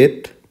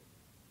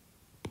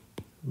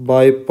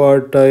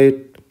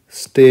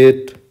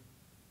state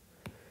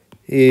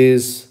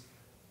is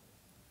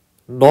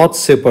not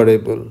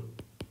separable.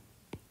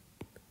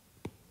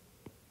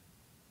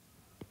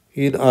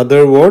 In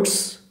other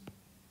words,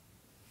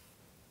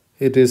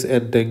 it is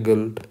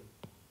entangled.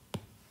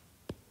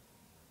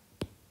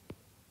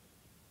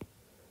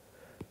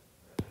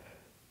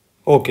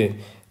 Okay,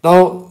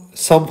 now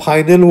some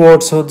final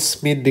words on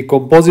Schmidt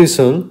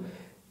decomposition.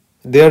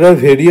 There are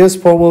various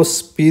forms of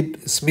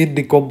Schmidt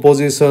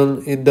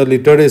decomposition in the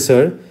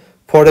literature.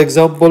 For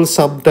example,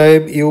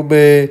 sometime you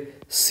may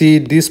see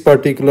this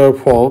particular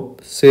form,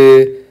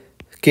 say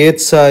k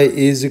psi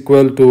is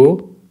equal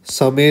to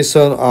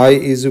summation I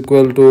is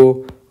equal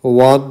to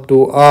 1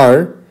 to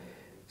R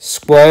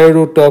square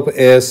root of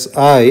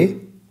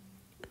Si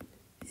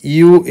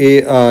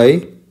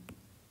UAI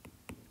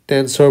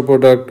tensor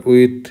product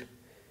with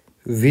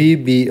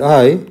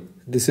VBI.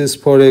 This is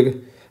for a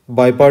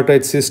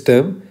bipartite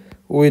system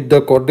with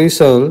the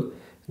condition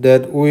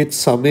that with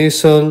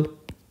summation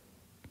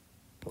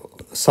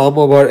sum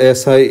over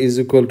Si is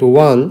equal to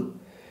 1,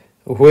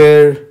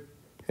 where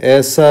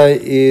Si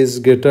is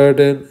greater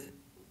than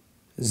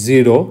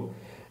 0.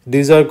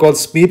 These are called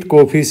Schmidt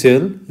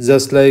coefficient,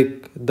 just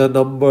like the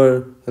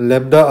number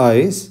lambda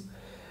i's,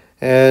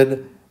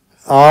 and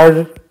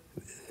R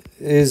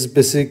is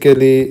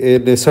basically a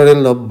natural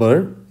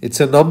number. It's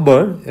a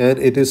number and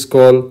it is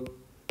called,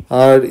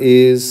 R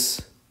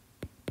is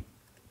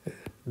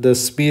the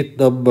Schmidt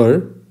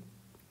number.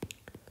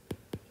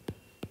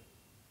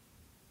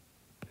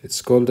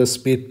 It's called the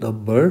Schmidt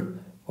number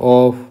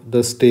of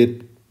the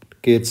state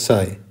k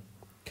psi.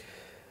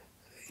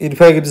 In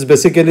fact, it is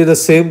basically the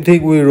same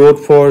thing we wrote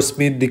for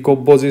Schmidt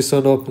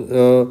decomposition of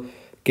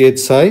k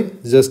psi.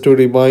 Just to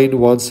remind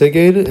once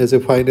again as a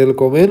final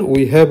comment,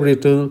 we have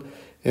written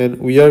and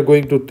we are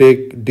going to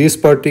take this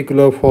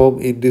particular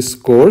form in this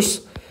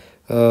course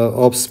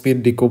of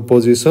Schmidt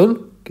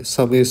decomposition.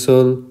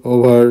 Summation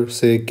over,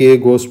 say, k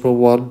goes from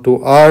 1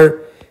 to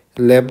R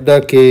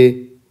lambda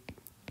k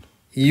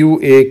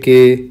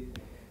UAK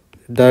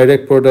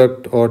direct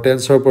product or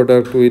tensor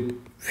product with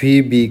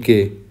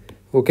VBK.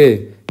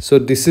 Okay, so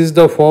this is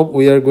the form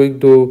we are going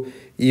to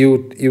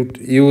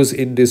use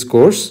in this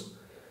course.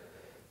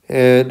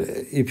 And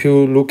if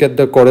you look at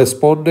the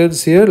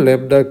correspondence here,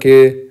 lambda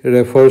k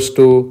refers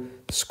to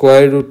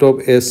square root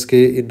of sk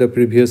in the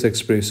previous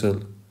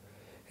expression,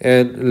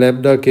 and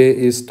lambda k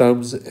is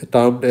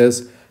termed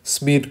as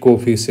Schmidt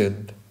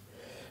coefficient.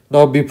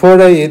 Now, before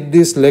I end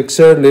this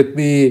lecture, let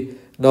me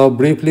now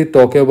briefly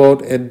talk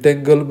about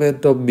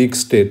entanglement of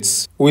mixed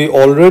states. We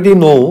already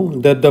know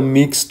that the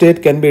mixed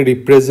state can be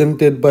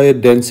represented by a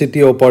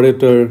density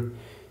operator,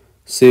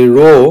 say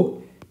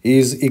rho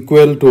is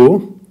equal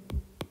to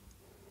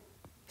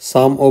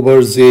sum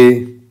over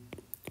j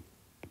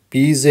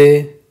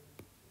pj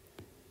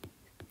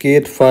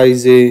ket phi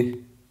j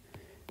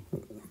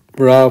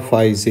bra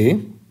phi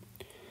j.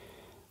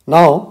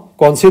 Now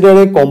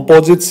consider a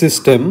composite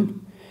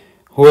system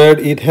where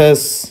it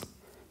has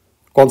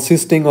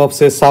consisting of,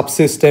 say,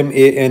 subsystem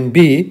A and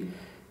B.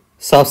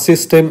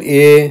 Subsystem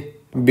A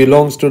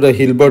belongs to the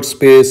Hilbert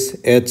space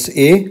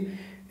HA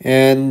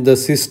and the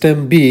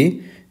system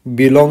B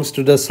belongs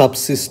to the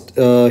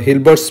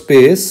Hilbert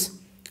space.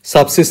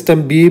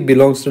 Subsystem B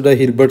belongs to the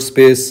Hilbert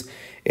space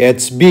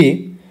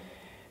HB.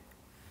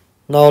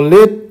 Now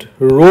let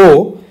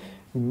rho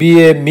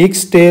be a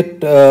mixed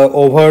state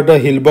over the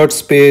Hilbert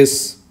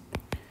space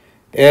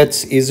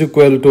H is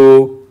equal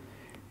to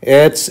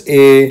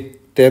HA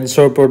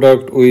tensor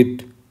product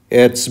with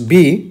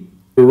HB.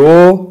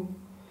 Rho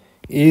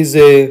is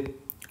a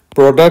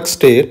product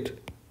state,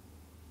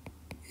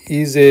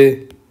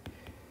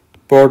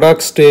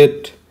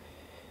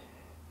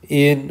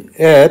 in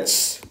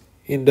H,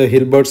 in the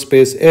Hilbert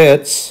space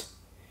H,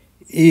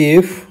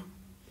 if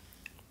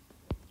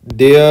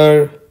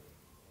there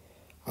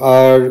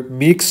are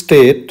mixed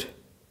state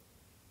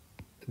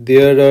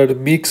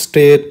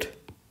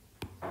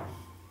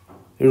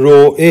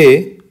rho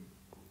A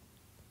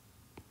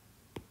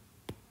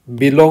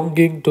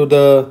belonging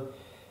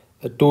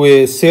to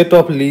a set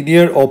of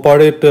linear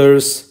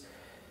operators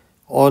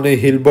on a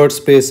Hilbert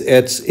space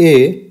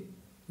HA.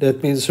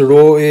 That means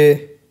rho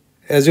A,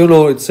 as you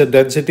know, it's a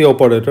density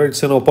operator,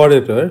 it's an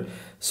operator.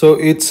 So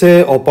it's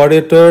a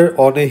operator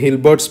on a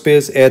Hilbert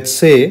space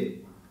HA,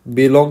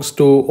 belongs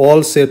to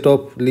all set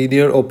of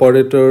linear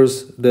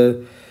operators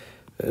that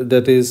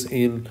is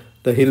in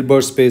the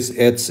Hilbert space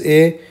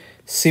HA.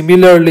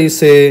 Similarly,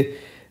 say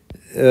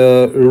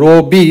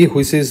rho B,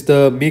 which is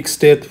the mixed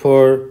state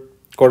for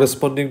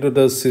corresponding to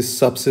the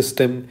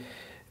subsystem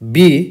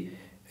B,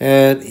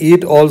 and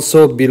it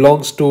also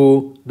belongs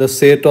to the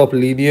set of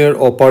linear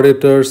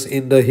operators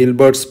in the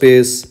Hilbert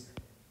space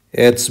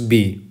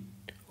HB.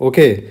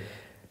 Okay,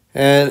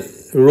 and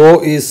rho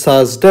is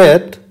such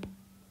that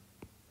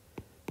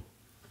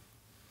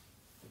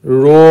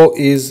rho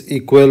is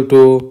equal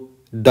to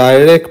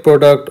direct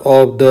product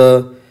of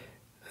the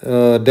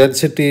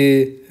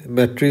density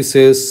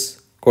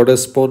matrices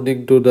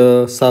corresponding to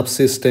the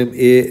subsystem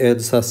A and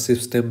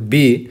subsystem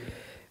B.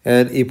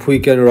 And if we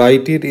can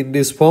write it in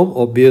this form,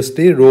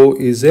 obviously rho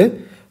is a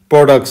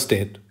product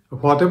state.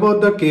 What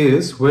about the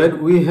case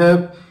when we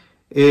have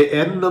a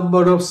n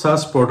number of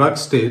such product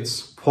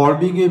states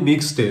forming a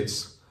mixed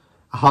states?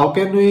 How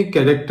can we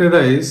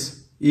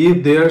characterize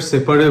if they are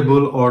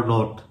separable or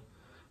not?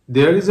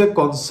 There is a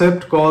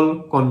concept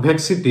called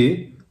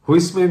convexity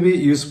which may be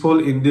useful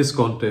in this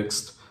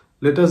context.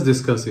 Let us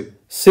discuss it.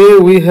 Say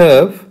we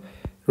have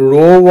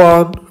rho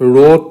 1,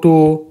 rho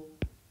 2,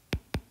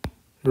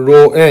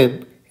 rho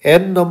n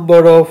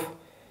number of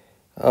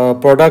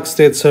product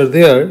states are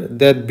there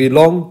that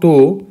belong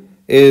to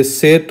a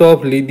set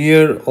of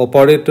linear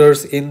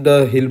operators in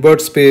the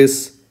Hilbert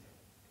space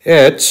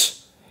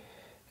H,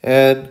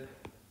 and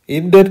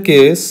in that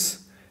case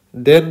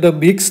then the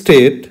mixed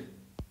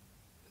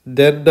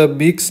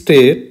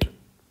state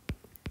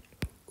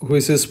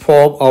which is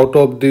formed out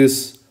of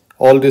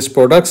all these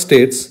product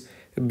states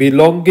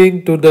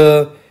belonging to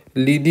the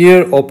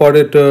linear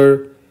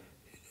operator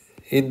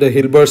in the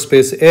Hilbert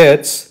space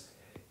H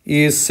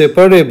is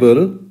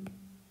separable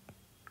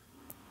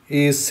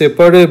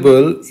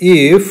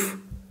if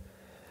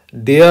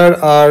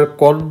there are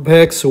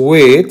convex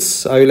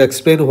weights. I will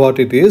explain what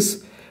it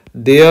is.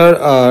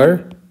 There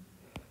are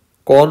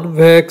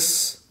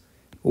convex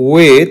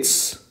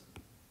weights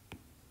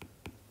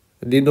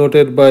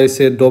denoted by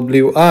say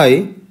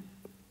Wi,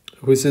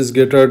 which is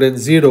greater than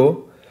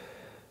 0,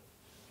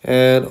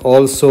 and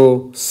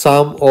also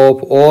sum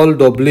of all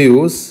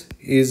W's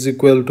is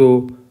equal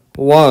to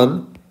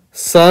 1,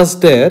 such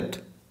that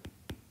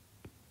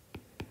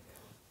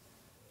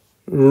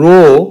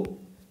rho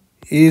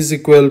is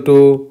equal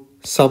to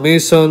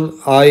summation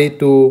I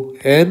to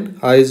n,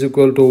 I is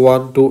equal to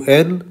 1 to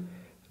n,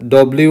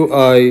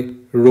 Wi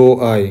rho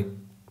I.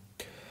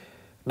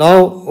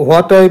 Now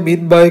what I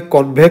mean by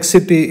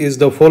convexity is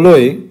the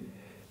following.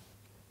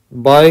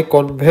 By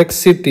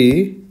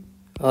convexity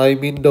I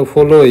mean the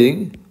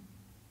following.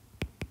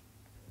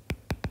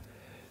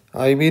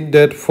 I mean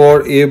that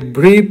for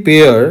every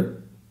pair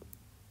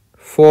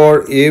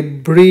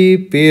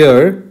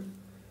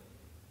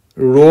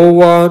rho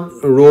 1,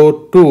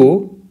 rho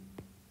 2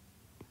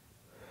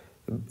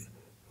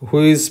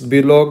 which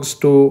belongs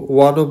to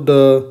one of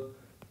the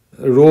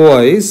rho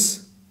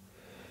i's,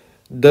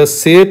 the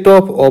set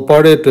of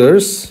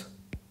operators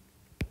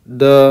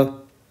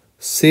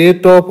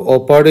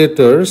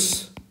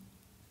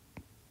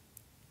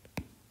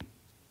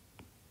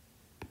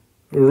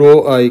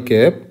rho I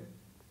cap.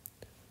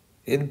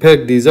 In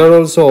fact, these are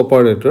also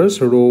operators,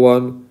 rho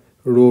 1,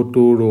 rho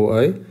 2, rho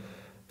I.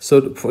 So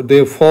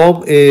they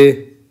form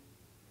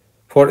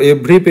for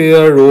every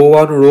pair rho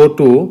 1, rho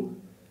 2,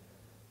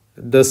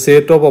 the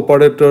set of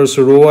operators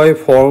rho I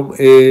form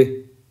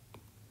a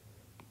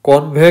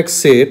convex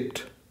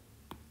set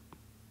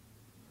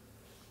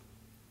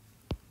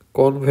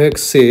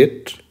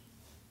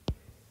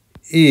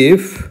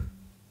if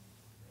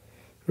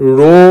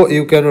rho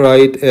you can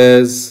write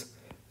as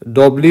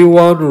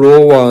W1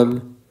 rho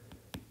 1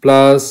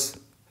 plus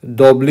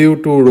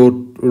W2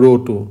 rho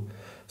 2.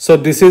 So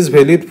this is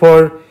valid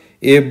for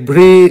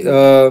every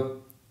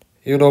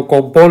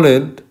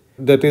component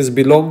that is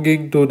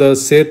belonging to the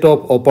set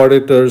of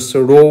operators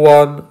rho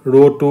 1,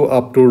 rho 2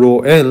 up to rho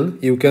n.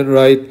 You can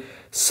write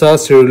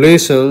such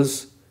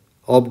relations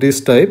of this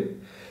type.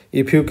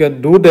 If you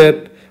can do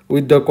that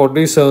with the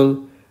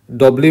condition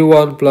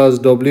W1 plus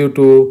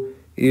W2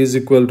 is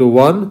equal to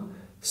 1.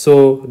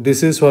 So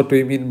this is what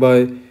we mean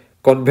by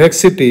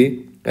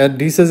convexity, and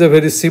this has a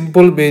very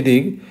simple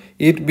meaning.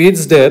 It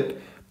means that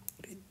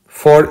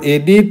for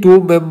any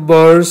two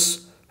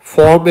members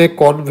form a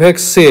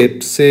convex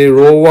set, say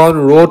rho 1,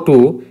 rho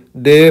 2,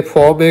 they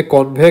form a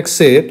convex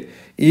set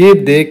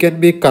if they can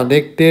be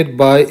connected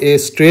by a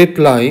straight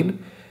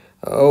line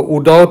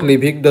without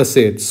leaving the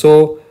set.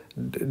 So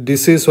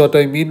this is what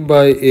I mean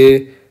by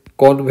a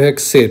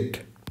convex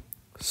set.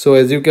 So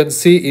as you can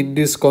see, in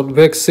this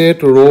convex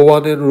set, rho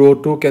 1 and rho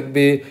 2 can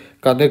be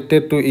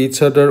connected to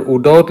each other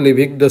without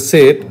leaving the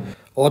set.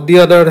 On the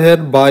other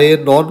hand, by a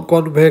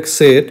non-convex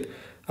set,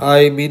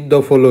 I mean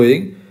the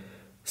following.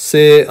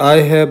 Say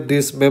I have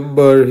this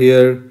member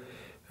here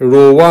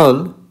rho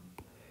 1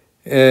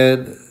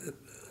 and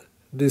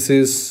this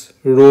is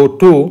rho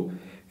 2,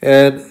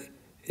 and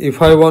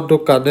if I want to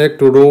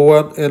connect rho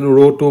 1 and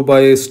rho 2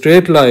 by a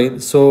straight line,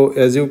 so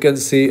as you can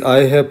see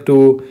I have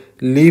to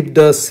leave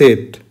the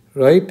set,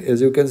 right?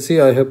 As you can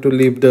see I have to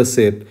leave the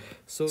set.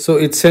 So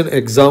it's an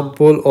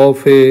example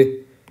of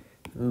a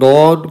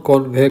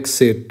non-convex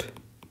set.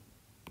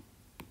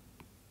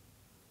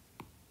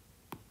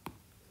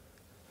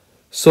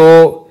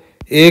 So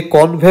a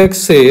convex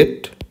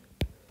set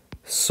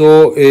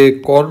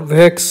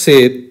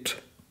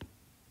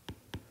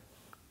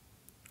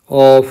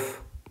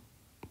of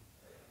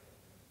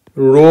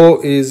rho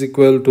is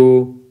equal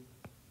to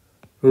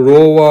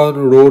rho 1,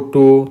 rho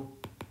 2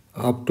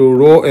 up to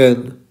rho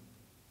n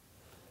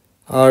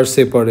are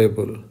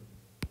separable.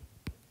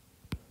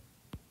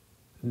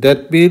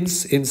 That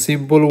means, in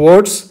simple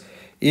words,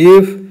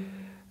 if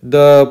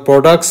the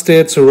product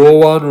states rho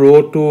 1,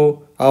 rho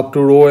 2 up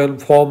to rho n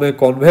form a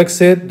convex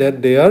set,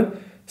 then they are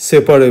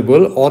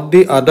separable. On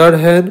the other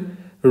hand,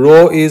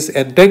 rho is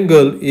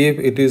entangled if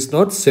it is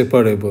not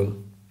separable.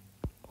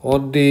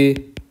 On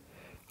the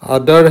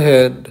other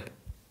hand,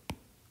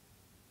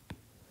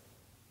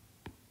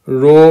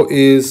 rho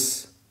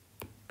is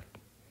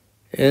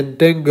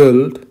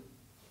entangled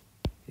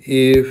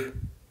if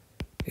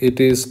it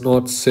is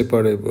not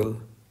separable.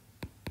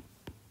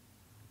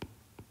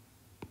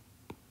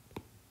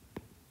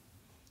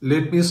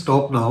 Let me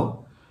stop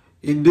now.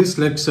 In this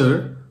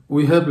lecture,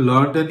 we have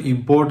learned an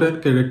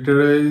important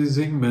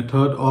characterizing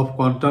method of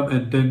quantum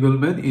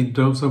entanglement in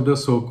terms of the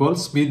so-called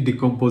Schmidt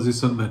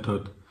decomposition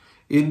method.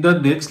 In the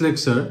next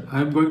lecture,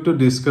 I am going to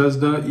discuss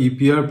the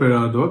EPR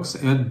paradox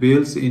and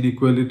Bell's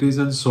inequalities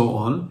and so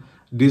on.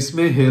 This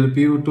may help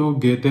you to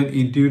get an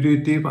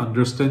intuitive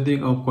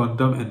understanding of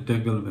quantum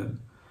entanglement.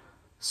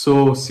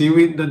 So, see you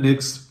in the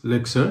next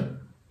lecture.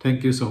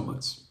 Thank you so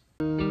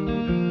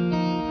much.